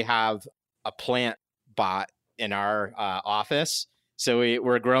actually have a plant bot in our office. So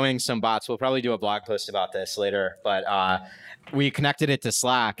we're growing some bots. We'll probably do a blog post about this later, but we connected it to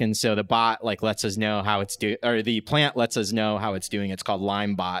Slack. And so the bot like lets us know how it's doing, or the plant lets us know how it's doing. It's called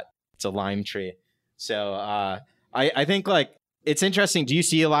Lime Bot. It's a lime tree. So I think like, it's interesting. Do you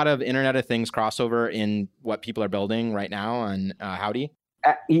see a lot of Internet of Things crossover in what people are building right now on Howdy?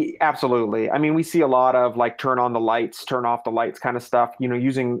 Absolutely. I mean, we see a lot of like turn on the lights, turn off the lights kind of stuff,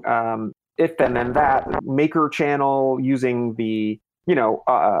 using if then and that maker channel, using the,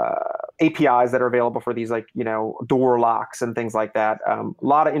 APIs that are available for these like, door locks and things like that. A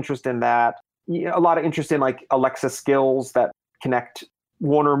lot of interest in that. A lot of interest in like Alexa skills that connect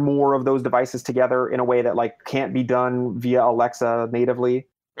one or more of those devices together in a way that like can't be done via Alexa natively.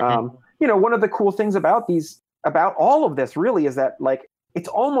 Mm-hmm. One of the cool things about all of this really is that like it's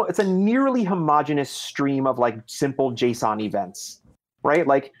a nearly homogeneous stream of like simple JSON events, right?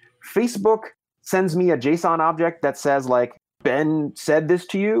 Like Facebook sends me a JSON object that says like Ben said this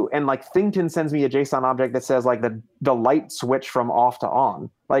to you, and like ThinkTon sends me a JSON object that says like the light switch from off to on.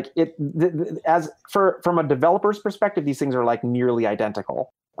 Like from a developer's perspective, these things are like nearly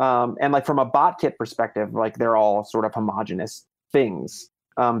identical. And like from a Botkit perspective, like they're all sort of homogeneous things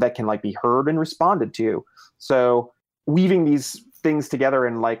that can like be heard and responded to. So weaving these things together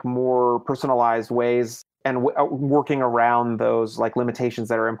in like more personalized ways and working around those like limitations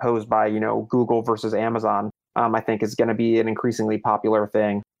that are imposed by, Google versus Amazon, I think is going to be an increasingly popular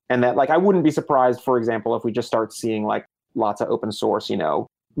thing. And that like, I wouldn't be surprised, for example, if we just start seeing like lots of open source,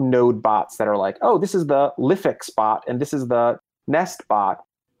 node bots that are like, oh, this is the Lifix bot and this is the Nest bot.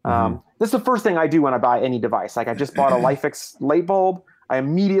 This is the first thing I do when I buy any device. Like I just bought a Lifix light bulb. I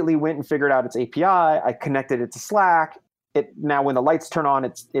immediately went and figured out its API. I connected it to Slack. Now when the lights turn on,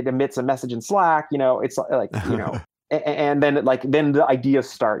 it emits a message in Slack. It's like, and then then the ideas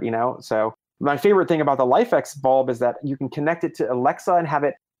start. So my favorite thing about the Lifix bulb is that you can connect it to Alexa and have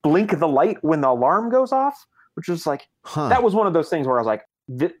it blink the light when the alarm goes off, which is like that was one of those things where I was like,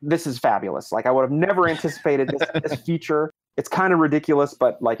 this is fabulous. Like I would have never anticipated this feature. it's kind of ridiculous,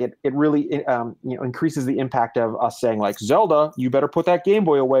 but like it really increases the impact of us saying like, Zelda, you better put that Game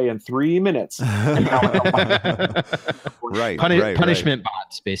Boy away in 3 minutes. And Right. Punishment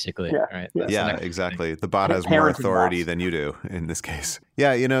bots, basically. Yeah, Right. Yeah, exactly. The bot has more authority than you do in this case.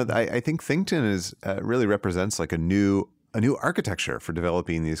 Yeah, I think ThinkTon is really represents like a new architecture for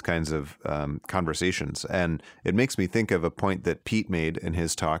developing these kinds of conversations. And it makes me think of a point that Pete made in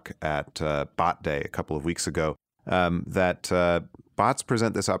his talk at Bot Day a couple of weeks ago, that bots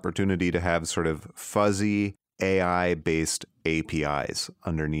present this opportunity to have sort of fuzzy AI-based APIs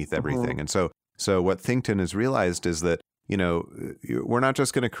underneath everything. And so what ThinkTon has realized is that, we're not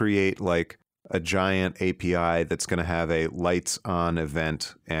just going to create like a giant API that's going to have a lights on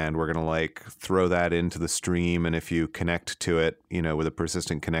event, and we're going to like throw that into the stream. And if you connect to it, with a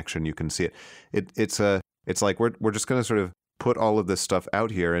persistent connection, you can see it. It's like we're just going to sort of put all of this stuff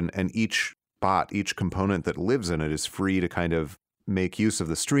out here, and each bot, each component that lives in it is free to kind of make use of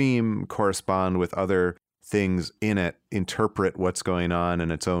the stream, correspond with other things in it, interpret what's going on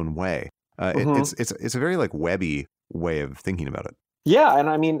in its own way. It's a very like webby way of thinking about it. Yeah, and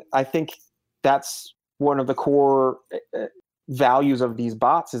I mean, I think that's one of the core values of these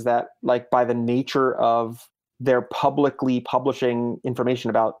bots is that, like, by the nature of their publicly publishing information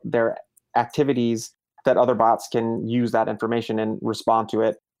about their activities, that other bots can use that information and respond to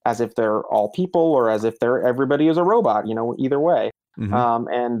it as if they're all people or as if everybody is a robot, either way.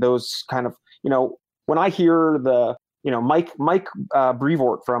 And those kind of, when I hear the, Mike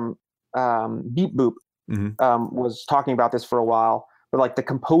Brevoort from Beep Boop was talking about this for a while, but like the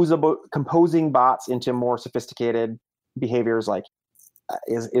composing bots into more sophisticated behaviors, like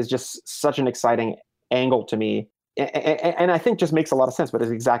is just such an exciting angle to me. And I think just makes a lot of sense, but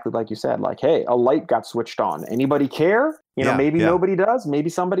it's exactly like you said, like, hey, a light got switched on. Anybody care? Maybe nobody does. Maybe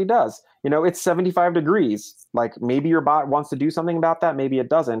somebody does. It's 75 degrees. Like maybe your bot wants to do something about that. Maybe it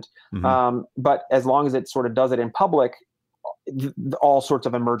doesn't. But as long as it sort of does it in public, all sorts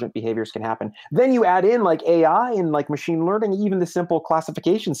of emergent behaviors can happen. Then you add in like AI and like machine learning, even the simple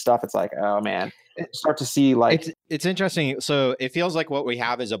classification stuff. It's like, oh man, start to see like it's interesting. So it feels like what we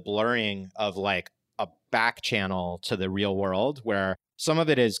have is a blurring of like a back channel to the real world, where some of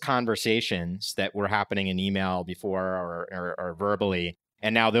it is conversations that were happening in email before or verbally,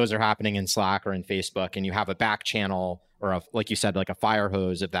 and now those are happening in Slack or in Facebook, and you have a back channel or like you said, like a fire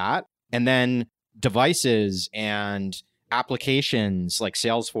hose of that, and then devices and applications like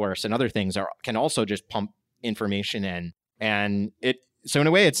Salesforce and other things can also just pump information in. And so in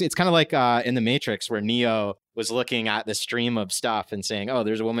a way, it's kind of like in the Matrix, where Neo was looking at the stream of stuff and saying, oh,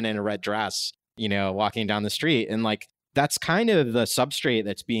 there's a woman in a red dress, walking down the street. And like, that's kind of the substrate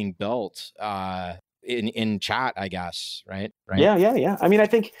that's being built in chat, I guess. Right? Yeah. I mean, I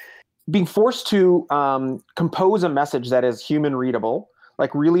think being forced to compose a message that is human readable,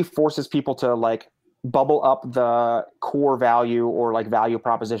 like really forces people to like bubble up the core value or like value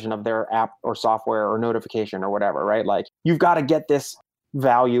proposition of their app or software or notification or whatever, right? Like you've got to get this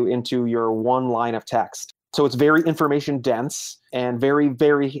value into your one line of text. So it's very information dense and very,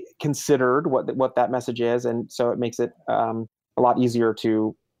 very considered what that message is. And so it makes it a lot easier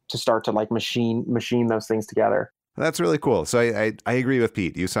to start to like machine those things together. That's really cool. So I agree with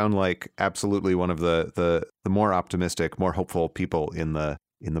Pete. You sound like absolutely one of the more optimistic, more hopeful people in the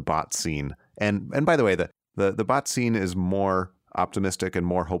bot scene. And by the way, the bot scene is more optimistic and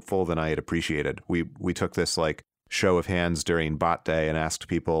more hopeful than I had appreciated. We took this like show of hands during Bot Day and asked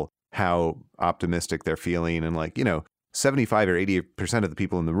people how optimistic they're feeling, and like 75 or 80% of the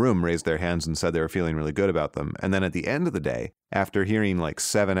people in the room raised their hands and said they were feeling really good about them. And then at the end of the day, after hearing like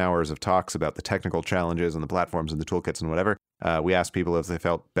 7 hours of talks about the technical challenges and the platforms and the toolkits and whatever, we asked people if they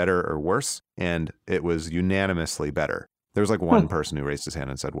felt better or worse, and it was unanimously better. There was like one person who raised his hand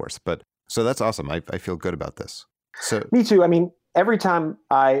and said worse, but so that's awesome. I feel good about this. So me too. I mean, every time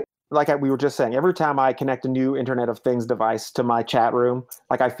we were just saying, every time I connect a new Internet of Things device to my chat room,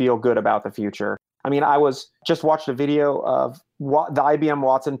 like I feel good about the future. I mean, I just watched a video of the IBM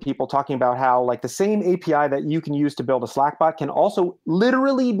Watson people talking about how like the same API that you can use to build a Slack bot can also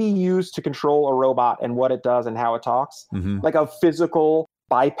literally be used to control a robot and what it does and how it talks, like a physical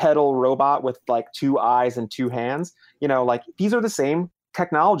bipedal robot with like 2 eyes and 2 hands. Like these are the same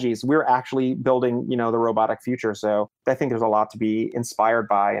technologies we're actually building, the robotic future. So I think there's a lot to be inspired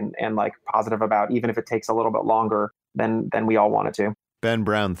by and like positive about, even if it takes a little bit longer than we all want it to. Ben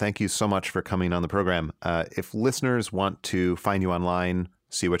Brown, thank you so much for coming on the program. If listeners want to find you online,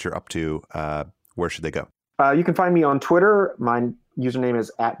 see what you're up to, where should they go? You can find me on Twitter. My username is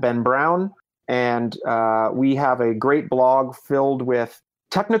 @BenBrown. And we have a great blog filled with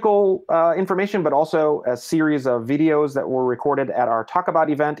technical information, but also a series of videos that were recorded at our Talkabot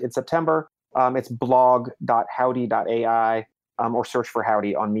event in September. It's blog.howdy.ai, or search for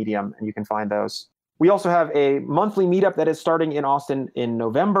Howdy on Medium, and you can find those. We also have a monthly meetup that is starting in Austin in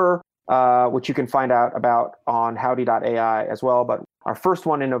November, which you can find out about on howdy.ai as well. But our first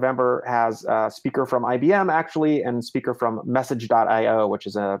one in November has a speaker from IBM, actually, and speaker from message.io, which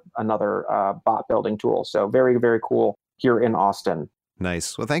is another bot building tool. So very, very cool here in Austin.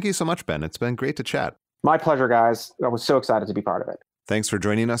 Nice. Well, thank you so much, Ben. It's been great to chat. My pleasure, guys. I was so excited to be part of it. Thanks for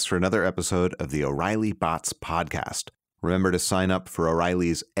joining us for another episode of the O'Reilly Bots podcast. Remember to sign up for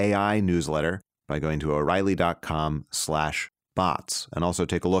O'Reilly's AI newsletter by going to o'Reilly.com/bots, and also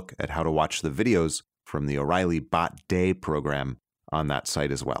take a look at how to watch the videos from the O'Reilly Bot Day program on that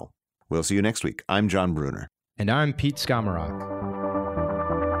site as well. We'll see you next week. I'm John Bruner. And I'm Pete Skomoroch.